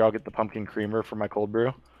this time of year. I'll get the pumpkin creamer for my cold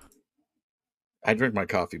brew. I drink my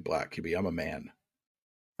coffee black, QB. I'm a man.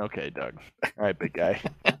 Okay, Doug. All right, big guy.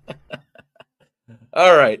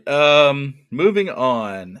 All right. Moving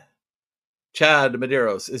on. Chad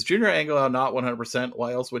Medeiros, is Junior Angulau not 100%?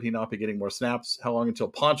 Why else would he not be getting more snaps? How long until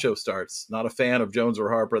Poncho starts? Not a fan of Jones or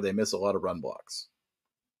Harper. They miss a lot of run blocks.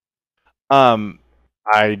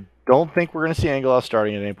 I don't think we're going to see Angulau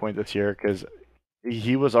starting at any point this year because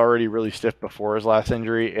he was already really stiff before his last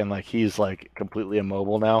injury, and he's completely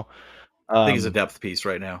immobile now. I think he's a depth piece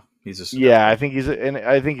right now. He's just I think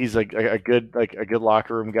he's like a good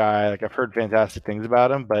locker room guy. I've heard fantastic things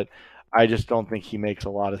about him, but I just don't think he makes a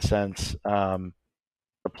lot of sense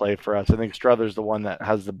to play for us. I think Strother's the one that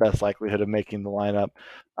has the best likelihood of making the lineup.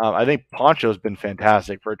 I think Poncho's been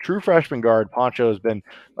fantastic for a true freshman guard. Poncho has been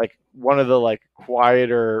one of the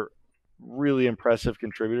quieter, really impressive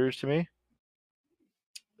contributors to me.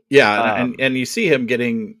 Yeah, and you see him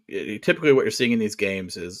getting typically what you're seeing in these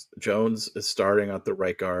games is Jones is starting at the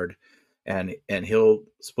right guard, and he'll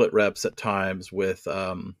split reps at times with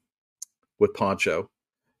Poncho.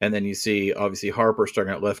 And then you see, obviously, Harper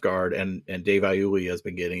starting at left guard, and Dave Iuli has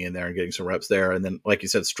been getting in there and getting some reps there. And then, like you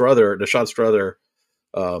said, Deshaun Strother,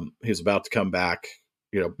 who's about to come back,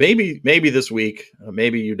 maybe this week,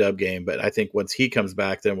 maybe UW game. But I think once he comes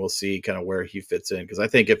back, then we'll see kind of where he fits in. Because I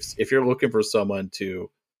think if you're looking for someone to,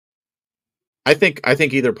 I think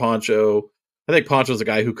either Poncho, I think Poncho's a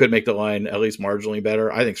guy who could make the line at least marginally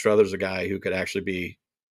better. I think Strother's a guy who could actually be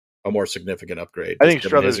a more significant upgrade. I think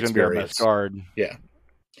Strother's going to be our best guard. Yeah.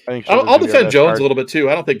 I'll defend Jones a little bit too.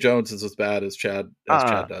 I don't think Jones is as bad as Chad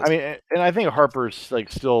does. I mean, and I think Harper's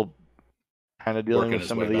still kind of dealing with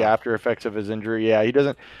some of the after effects of his injury. Yeah, he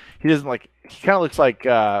doesn't he kind of looks like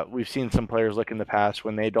we've seen some players look in the past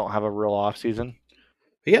when they don't have a real off season.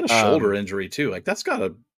 He had a shoulder injury too. That's got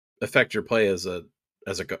to affect your play as a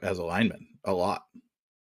lineman a lot.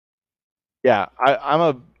 Yeah,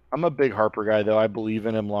 I'm a big Harper guy though. I believe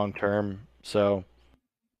in him long term. So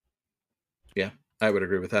yeah. I would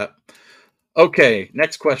agree with that. Okay,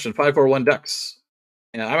 next question. 541 Ducks.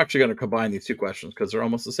 And I'm actually going to combine these two questions because they're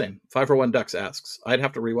almost the same. 541 Ducks asks, I'd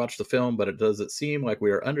have to rewatch the film, but does it seem like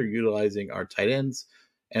we are underutilizing our tight ends,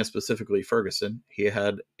 and specifically Ferguson? He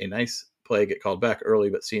had a nice play get called back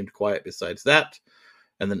early, but seemed quiet besides that.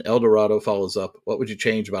 And then Eldorado follows up, what would you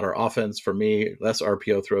change about our offense? For me, less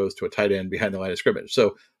RPO throws to a tight end behind the line of scrimmage.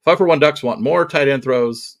 So 541 Ducks want more tight end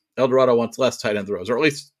throws. Eldorado wants less tight end throws, or at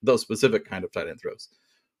least those specific kind of tight end throws.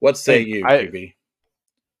 What say you, QB?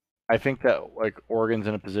 I think that like Oregon's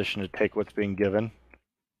in a position to take what's being given.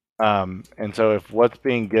 And so if what's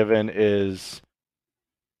being given is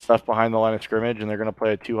stuff behind the line of scrimmage and they're going to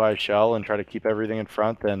play a too high shell and try to keep everything in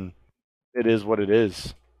front, then it is what it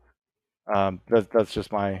is. That's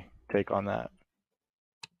just my take on that.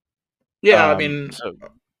 Yeah, I mean,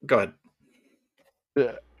 go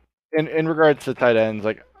ahead. In regards to tight ends,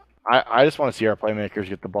 like I just want to see our playmakers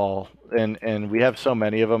get the ball, and we have so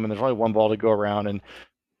many of them, and there's only one ball to go around, and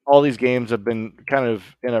all these games have been kind of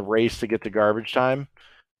in a race to get to garbage time.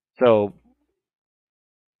 So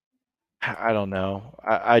I don't know.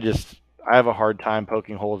 I have a hard time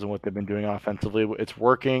poking holes in what they've been doing offensively. It's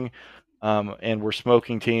working. And we're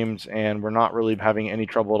smoking teams, and we're not really having any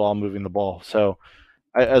trouble at all moving the ball. So,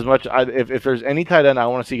 if there's any tight end I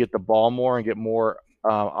want to see get the ball more and get more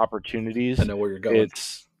opportunities, I know where you're going.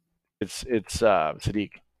 It's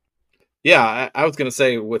Sadiq. Yeah, I was going to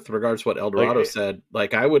say with regards to what Eldorado said,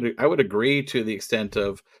 like I would agree to the extent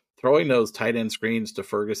of throwing those tight end screens to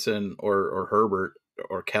Ferguson or Herbert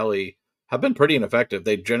or Kelly have been pretty ineffective.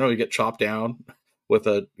 They generally get chopped down with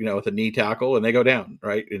a knee tackle and they go down,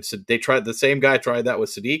 right? And so the same guy tried that with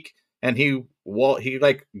Sadiq, and he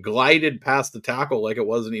like glided past the tackle like it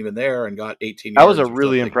wasn't even there and got 18 yards. That was a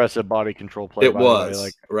really impressive body control play. It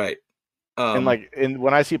was, right. And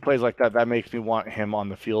when I see plays like that, that makes me want him on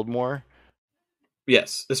the field more.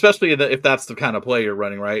 Yes, especially if that's the kind of play you're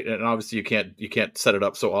running, right? And obviously you can't set it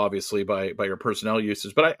up so obviously by your personnel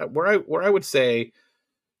usage. But where I would say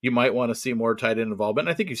you might want to see more tight end involvement,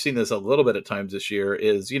 and I think you've seen this a little bit at times this year,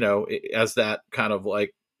 is, as that kind of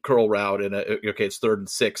like curl route in it's 3rd and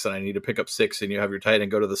 6 and I need to pick up 6, and you have your tight end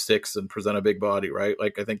go to the 6 and present a big body, right?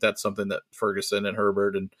 Like I think that's something that Ferguson and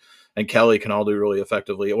Herbert and Kelly can all do really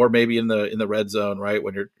effectively. Or maybe in the red zone, right?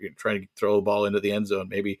 When you're trying to throw the ball into the end zone,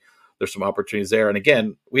 maybe there's some opportunities there. And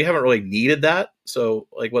again, we haven't really needed that. So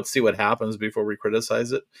like, let's see what happens before we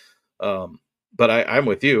criticize it. But I'm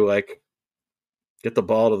with you. Like, get the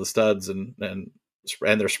ball to the studs and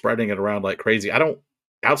they're spreading it around like crazy.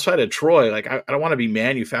 Outside of Troy, like I don't want to be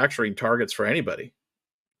manufacturing targets for anybody.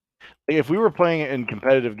 Like if we were playing in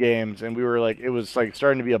competitive games and we were like, it was like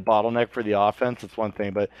starting to be a bottleneck for the offense, it's one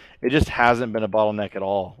thing, but it just hasn't been a bottleneck at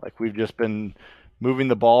all. Like we've just been moving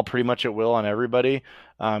the ball pretty much at will on everybody,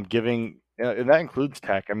 and that includes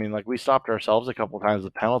Tech. I mean, like we stopped ourselves a couple of times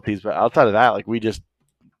with penalties, but outside of that, like we're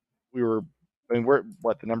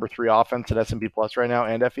the number 3 offense at S&P Plus right now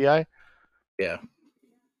and FEI. Yeah.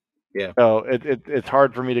 So it's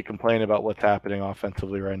hard for me to complain about what's happening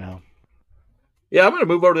offensively right now. Yeah, I'm going to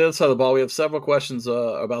move over to the other side of the ball. We have several questions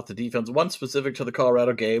about the defense. One specific to the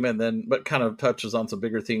Colorado game, but kind of touches on some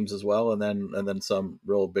bigger themes as well, and then some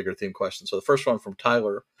real bigger theme questions. So the first one from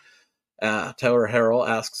Tyler. Tyler Harrell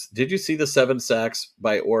asks, did you see the 7 sacks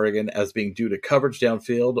by Oregon as being due to coverage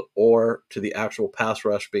downfield or to the actual pass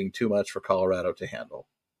rush being too much for Colorado to handle?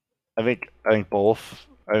 I think both.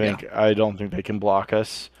 I don't think they can block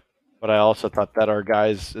us, but I also thought that our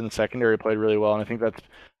guys in the secondary played really well, and I think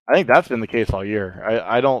that's been the case all year.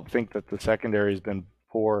 I don't think that the secondary has been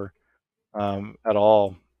poor at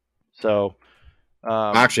all. So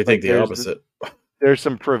I actually think the opposite. There's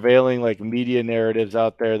some prevailing like media narratives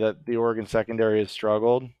out there that the Oregon secondary has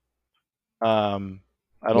struggled. What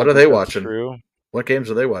are they watching? True. What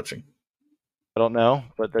games are they watching? I don't know,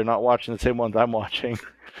 but they're not watching the same ones I'm watching.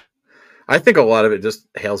 I think a lot of it just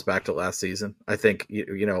hails back to last season. I think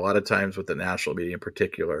a lot of times with the national media in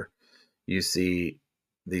particular, you see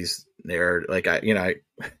these narratives. Like I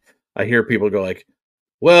hear people go like,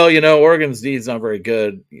 well, Oregon's D is not very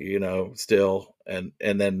good, still, and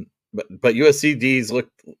then. But USC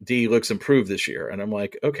D looks improved this year. And I'm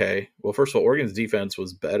like, okay, well, first of all, Oregon's defense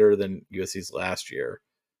was better than USC's last year.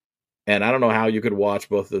 And I don't know how you could watch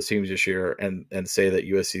both of those teams this year and say that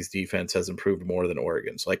USC's defense has improved more than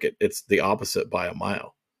Oregon's. Like it's the opposite by a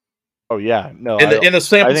mile. Oh, yeah. No. In the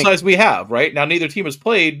sample size we have, right? Now, neither team has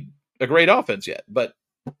played a great offense yet, but.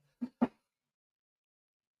 I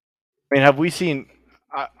mean, have we seen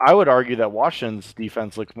 – I would argue that Washington's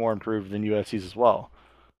defense looks more improved than USC's as well.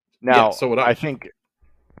 Now, yeah, so would I think.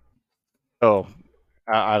 Oh,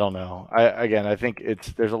 I don't know. I think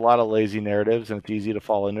there's a lot of lazy narratives, and it's easy to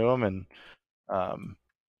fall into them. And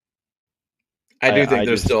I do think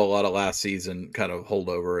there's still a lot of last season kind of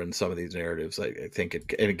holdover in some of these narratives. I think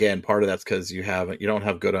and again, part of that's because you don't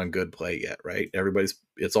have good on good play yet, right?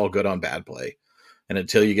 It's all good on bad play, and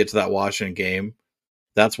until you get to that Washington game,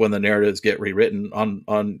 that's when the narratives get rewritten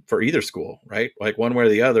on for either school, right? Like one way or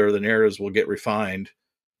the other, the narratives will get refined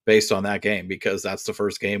based on that game, because that's the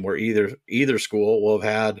first game where either school will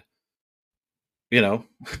have had,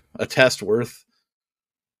 a test worth,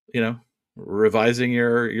 revising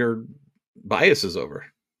your biases over.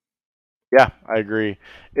 Yeah, I agree.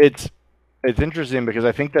 It's interesting because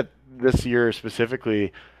I think that this year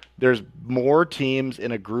specifically, there's more teams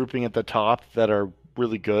in a grouping at the top that are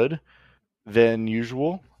really good than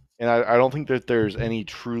usual. And I don't think that there's any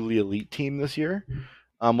truly elite team this year.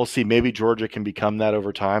 We'll see. Maybe Georgia can become that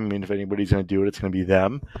over time. I mean, if anybody's going to do it, it's going to be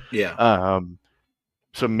them. Yeah.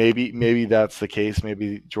 So maybe that's the case.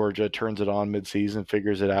 Maybe Georgia turns it on midseason,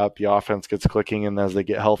 figures it out. The offense gets clicking, and as they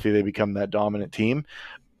get healthy, they become that dominant team.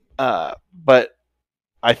 But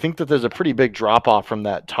I think that there's a pretty big drop off from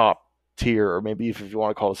that top tier, or maybe if you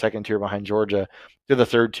want to call it second tier behind Georgia, to the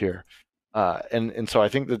third tier. And so I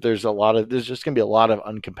think that there's just going to be a lot of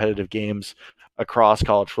uncompetitive games across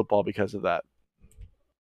college football because of that.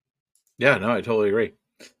 Yeah, no, I totally agree.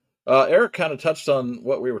 Eric kind of touched on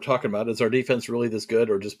what we were talking about. Is our defense really this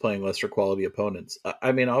good, or just playing lesser quality opponents?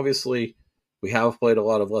 I mean, obviously, we have played a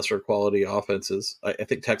lot of lesser quality offenses. I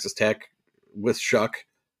think Texas Tech with Shuck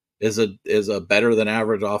is a better than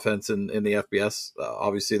average offense in the FBS.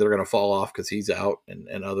 Obviously, they're going to fall off because he's out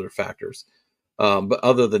and other factors. But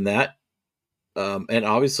other than that, and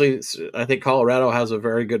obviously, I think Colorado has a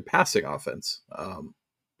very good passing offense.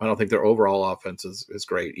 I don't think their overall offense is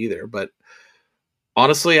great either. But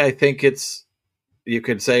honestly, I think you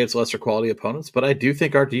could say it's lesser quality opponents, but I do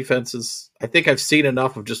think our defense I think I've seen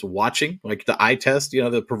enough of just watching, like the eye test,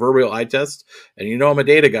 the proverbial eye test. And I'm a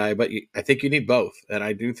data guy, but I think you need both. And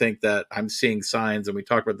I do think that I'm seeing signs, and we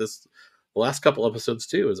talked about this the last couple episodes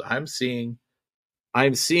too, is I'm seeing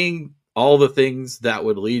all the things that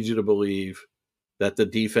would lead you to believe that the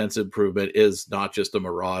defense improvement is not just a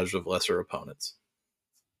mirage of lesser opponents.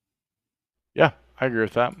 Yeah, I agree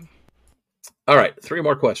with that. All right, 3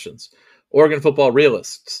 more questions. Oregon Football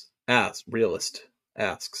Realist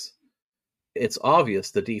asks, it's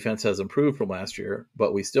obvious the defense has improved from last year,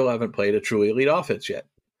 but we still haven't played a truly elite offense yet.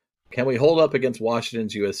 Can we hold up against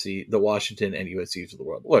Washington's USC, the Washington and USCs of the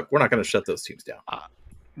world? Look, we're not going to shut those teams down.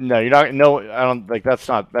 No, you're not. No, I don't like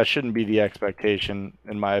that shouldn't be the expectation,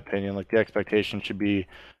 in my opinion. Like the expectation should be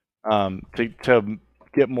to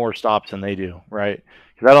get more stops than they do, right?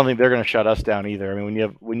 Because I don't think they're going to shut us down either. I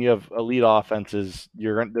mean, when you have elite offenses,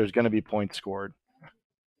 there's going to be points scored.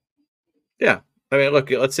 Yeah, I mean, look,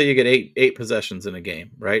 let's say you get eight possessions in a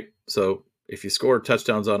game, right? So if you score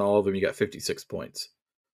touchdowns on all of them, you got 56 points.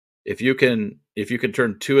 If you can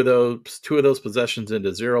turn two of those possessions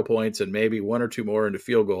into 0 points and maybe 1 or 2 more into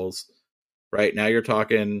field goals, right? Now you're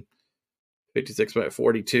talking 56 by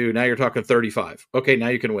 42. Now you're talking 35. Okay, now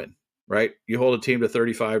you can win, right? You hold a team to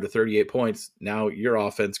 35 to 38 points. Now your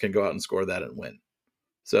offense can go out and score that and win.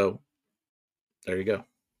 So there you go.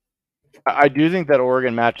 I do think that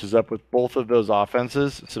Oregon matches up with both of those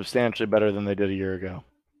offenses substantially better than they did a year ago.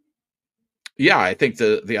 Yeah, I think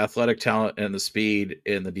the athletic talent and the speed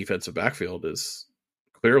in the defensive backfield is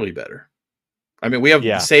clearly better. I mean, we have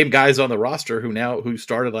the same guys on the roster who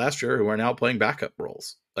started last year who are now playing backup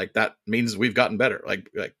roles. Like that means we've gotten better. Like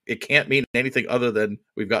it can't mean anything other than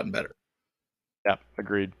we've gotten better. Yeah,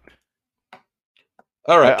 agreed.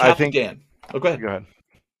 All right, I think Dan. Oh, go ahead. Go ahead.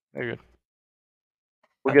 You're good.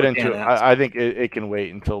 We'll get into it. I think it can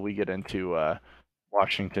wait until we get into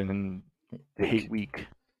Washington and the hate week.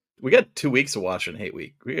 We got 2 weeks of Washington hate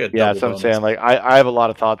week. That's what I'm saying. Like I have a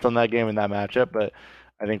lot of thoughts on that game and that matchup, but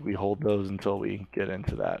I think we hold those until we get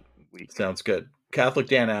into that week. Sounds good. Catholic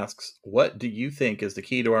Dan asks, what do you think is the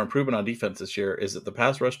key to our improvement on defense this year? Is it the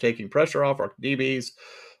pass rush taking pressure off our DBs?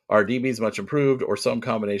 Are DBs much improved, or some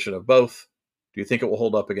combination of both? Do you think it will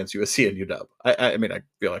hold up against USC and UW? I mean, I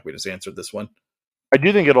feel like we just answered this one. I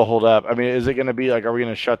do think it'll hold up. I mean, is it going to be like, are we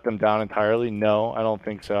going to shut them down entirely? No, I don't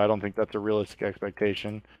think so. I don't think that's a realistic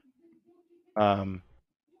expectation.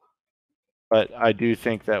 But I do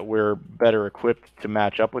think that we're better equipped to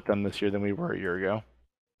match up with them this year than we were a year ago.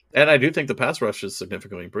 And I do think the pass rush is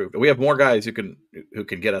significantly improved. We have more guys who can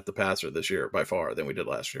get at the passer this year by far than we did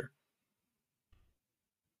last year.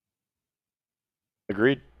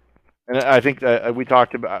 Agreed. And I think that we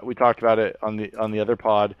talked about it on the other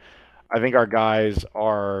pod. I think our guys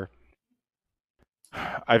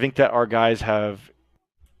have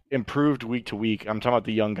improved week to week. I'm talking about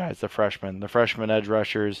the young guys, the freshmen edge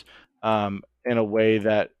rushers, in a way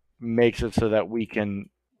that makes it so that we can,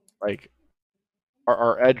 like,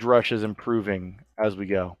 our edge rush is improving as we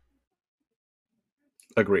go.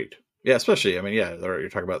 Agreed. Yeah, especially, I mean, you're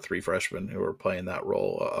talking about 3 freshmen who are playing that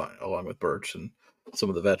role along with Birch, and some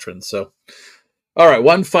of the veterans. So, all right,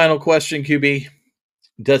 one final question, QB.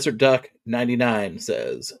 Desert Duck 99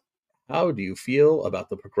 says, how do you feel about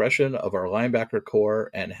the progression of our linebacker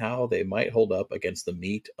core and how they might hold up against the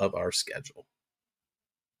meat of our schedule?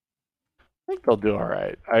 I think they'll do all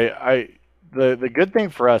right. The good thing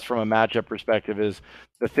for us from a matchup perspective is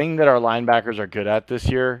the thing that our linebackers are good at this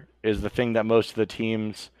year is the thing that most of the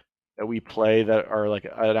teams that we play that are like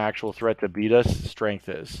an actual threat to beat us strength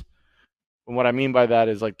is. And what I mean by that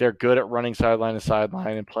is like they're good at running sideline to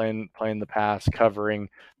sideline and playing the pass, covering.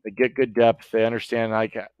 They get good depth. They understand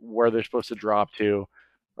like where they're supposed to drop to.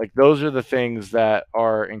 Like those are the things that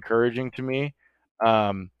are encouraging to me.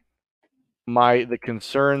 The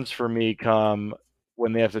concerns for me come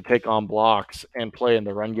when they have to take on blocks and play in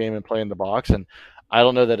the run game and play in the box. And I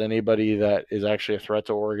don't know that anybody that is actually a threat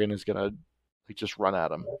to Oregon is going to just run at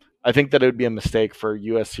them. I think that it would be a mistake for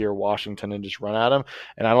USC or Washington and just run at them.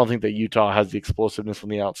 And I don't think that Utah has the explosiveness on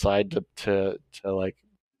the outside to like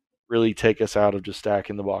really take us out of just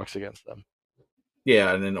stacking the box against them.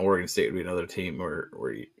 Yeah, and then Oregon State would be another team where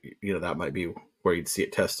you know that might be where you'd see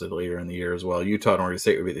it tested later in the year as well. Utah and Oregon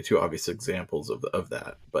State would be the two obvious examples of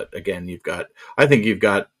that. But again, I think you've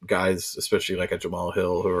got guys, especially like a Jamal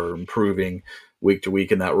Hill, who are improving week to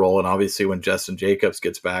week in that role. And obviously, when Justin Jacobs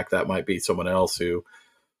gets back, that might be someone else who,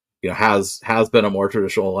 you know, has been a more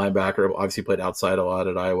traditional linebacker. Obviously, played outside a lot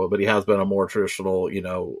at Iowa, but he has been a more traditional, you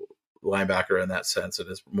know, linebacker in that sense, and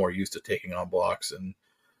is more used to taking on blocks and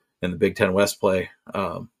in the Big Ten West play.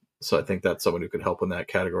 So I think that's someone who could help in that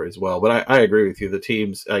category as well. But I agree with you. The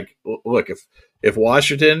teams, like, look, if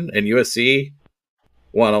Washington and USC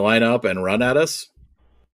want to line up and run at us,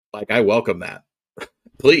 like, I welcome that.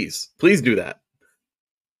 Please do that.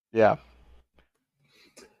 Yeah.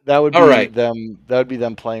 That would be all right. them. That would be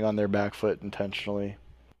them playing on their back foot intentionally.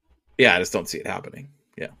 Yeah, I just don't see it happening.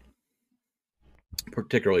 Yeah.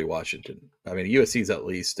 Particularly Washington. I mean, USC's at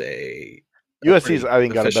least USC's, I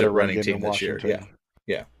think, got a better running game team than this year. Washington.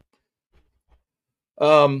 Yeah.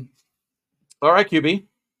 All right, QB.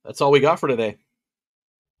 That's all we got for today.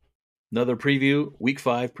 Another preview, week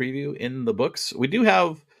 5 preview in the books. We do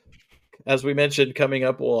have, as we mentioned, coming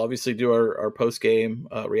up, we'll obviously do our post-game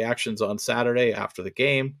reactions on Saturday after the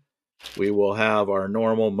game. We will have our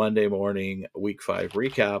normal Monday morning week 5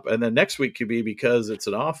 recap. And then next week, QB, because it's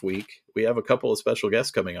an off week, we have a couple of special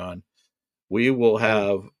guests coming on. We will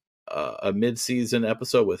have a mid-season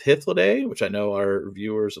episode with Hithliday, which I know our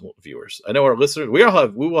viewers, I know our listeners, we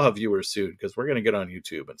will have viewers soon because we're going to get on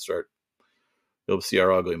YouTube and start. You'll see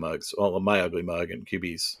our ugly mugs, well, my ugly mug and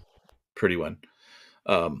QB's pretty one.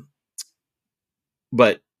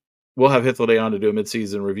 But we'll have Hithliday on to do a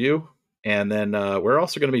mid-season review, and then we're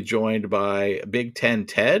also going to be joined by Big Ten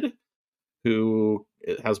Ted, who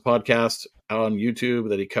has a podcast out on YouTube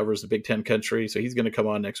that he covers the Big Ten country. So he's going to come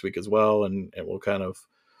on next week as well, and we'll kind of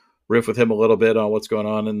riff with him a little bit on what's going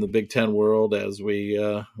on in the Big Ten world as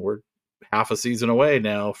we're half a season away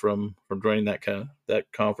now from joining that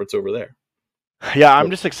conference over there. Yeah, I'm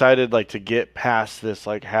just excited to get past this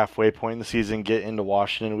halfway point in the season, get into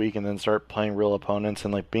Washington week, and then start playing real opponents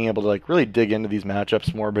and being able to really dig into these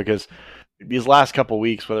matchups more, because these last couple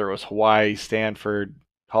weeks, whether it was Hawaii, Stanford,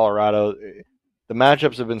 Colorado, the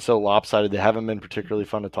matchups have been so lopsided they haven't been particularly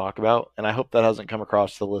fun to talk about, and I hope that hasn't come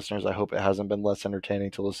across to the listeners. I hope it hasn't been less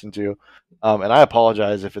entertaining to listen to, and I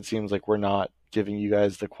apologize if it seems like we're not giving you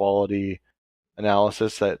guys the quality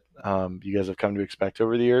analysis that you guys have come to expect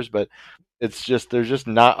over the years, but it's just there's just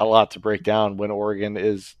not a lot to break down when Oregon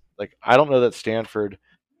is I don't know that Stanford,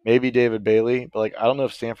 maybe David Bailey, but I don't know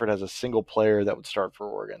if Stanford has a single player that would start for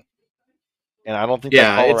Oregon. And I don't think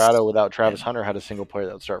that Colorado without Travis Hunter had a single player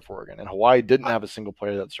that would start for Oregon. And Hawaii didn't have a single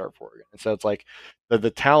player that would start for Oregon. And so it's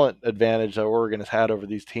the talent advantage that Oregon has had over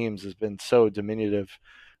these teams has been so diminutive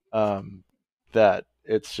that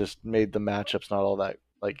it's just made the matchups not all that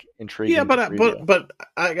intriguing. Yeah, but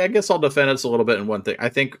I guess I'll defend us a little bit in one thing. I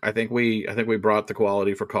think we brought the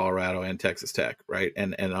quality for Colorado and Texas Tech, right?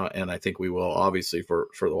 And I think we will obviously for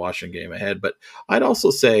the Washington game ahead. But I'd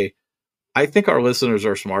also say I think our listeners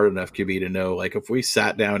are smart enough, QB, to know if we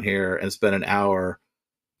sat down here and spent an hour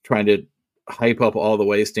trying to hype up all the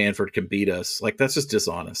ways Stanford can beat us, that's just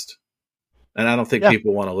dishonest. And I don't think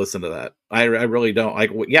people want to listen to that. I really don't.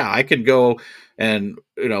 I could go and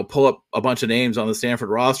pull up a bunch of names on the Stanford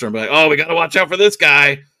roster and be like, oh, we got to watch out for this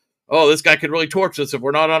guy. Oh, this guy could really torch us if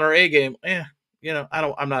we're not on our A game.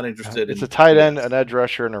 I'm not interested. It's a tight end, an edge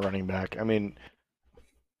rusher, and a running back. I mean,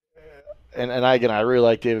 and I really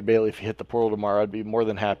like David Bailey. If he hit the portal tomorrow, I'd be more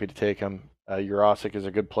than happy to take him. Urosic is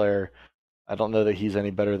a good player. I don't know that he's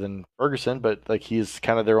any better than Ferguson, but like he's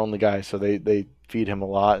kind of their only guy, so they feed him a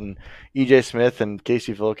lot. And EJ Smith and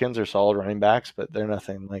Casey Filkins are solid running backs, but they're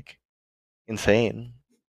nothing like insane.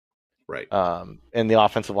 Right. And the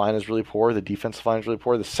offensive line is really poor. The defensive line is really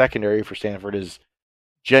poor. The secondary for Stanford is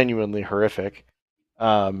genuinely horrific.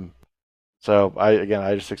 So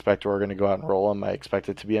I just expect Oregon to go out and roll them. I expect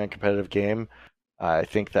it to be a competitive game. I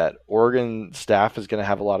think that Oregon staff is going to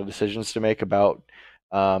have a lot of decisions to make about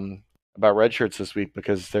red shirts this week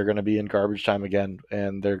because they're going to be in garbage time again,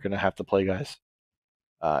 and they're going to have to play guys.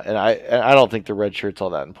 And I don't think the red shirt's all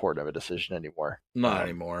that important of a decision anymore. Not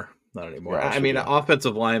anymore. Yeah, I mean,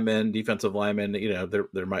 offensive linemen, defensive linemen,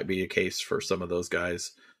 there might be a case for some of those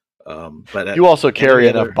guys. But you also carry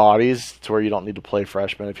enough bodies to where you don't need to play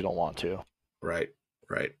freshmen if you don't want to. Right.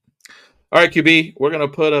 All right, QB, we're going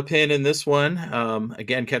to put a pin in this one.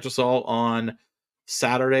 Again, catch us all on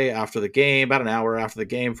Saturday after the game, about an hour after the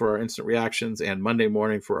game for our instant reactions, and Monday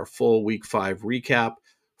morning for our full Week 5 recap.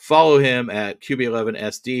 Follow him at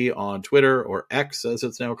QB11SD on Twitter, or X as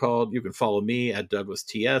it's now called. You can follow me at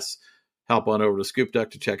DouglasTS. Hop on over to Scoop Duck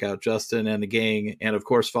to check out Justin and the gang. And, of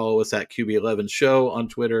course, follow us at QB11 Show on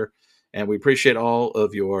Twitter. And we appreciate all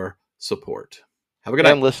of your support. Have a good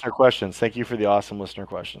night. And listener questions. Thank you for the awesome listener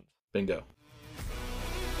questions. Bingo.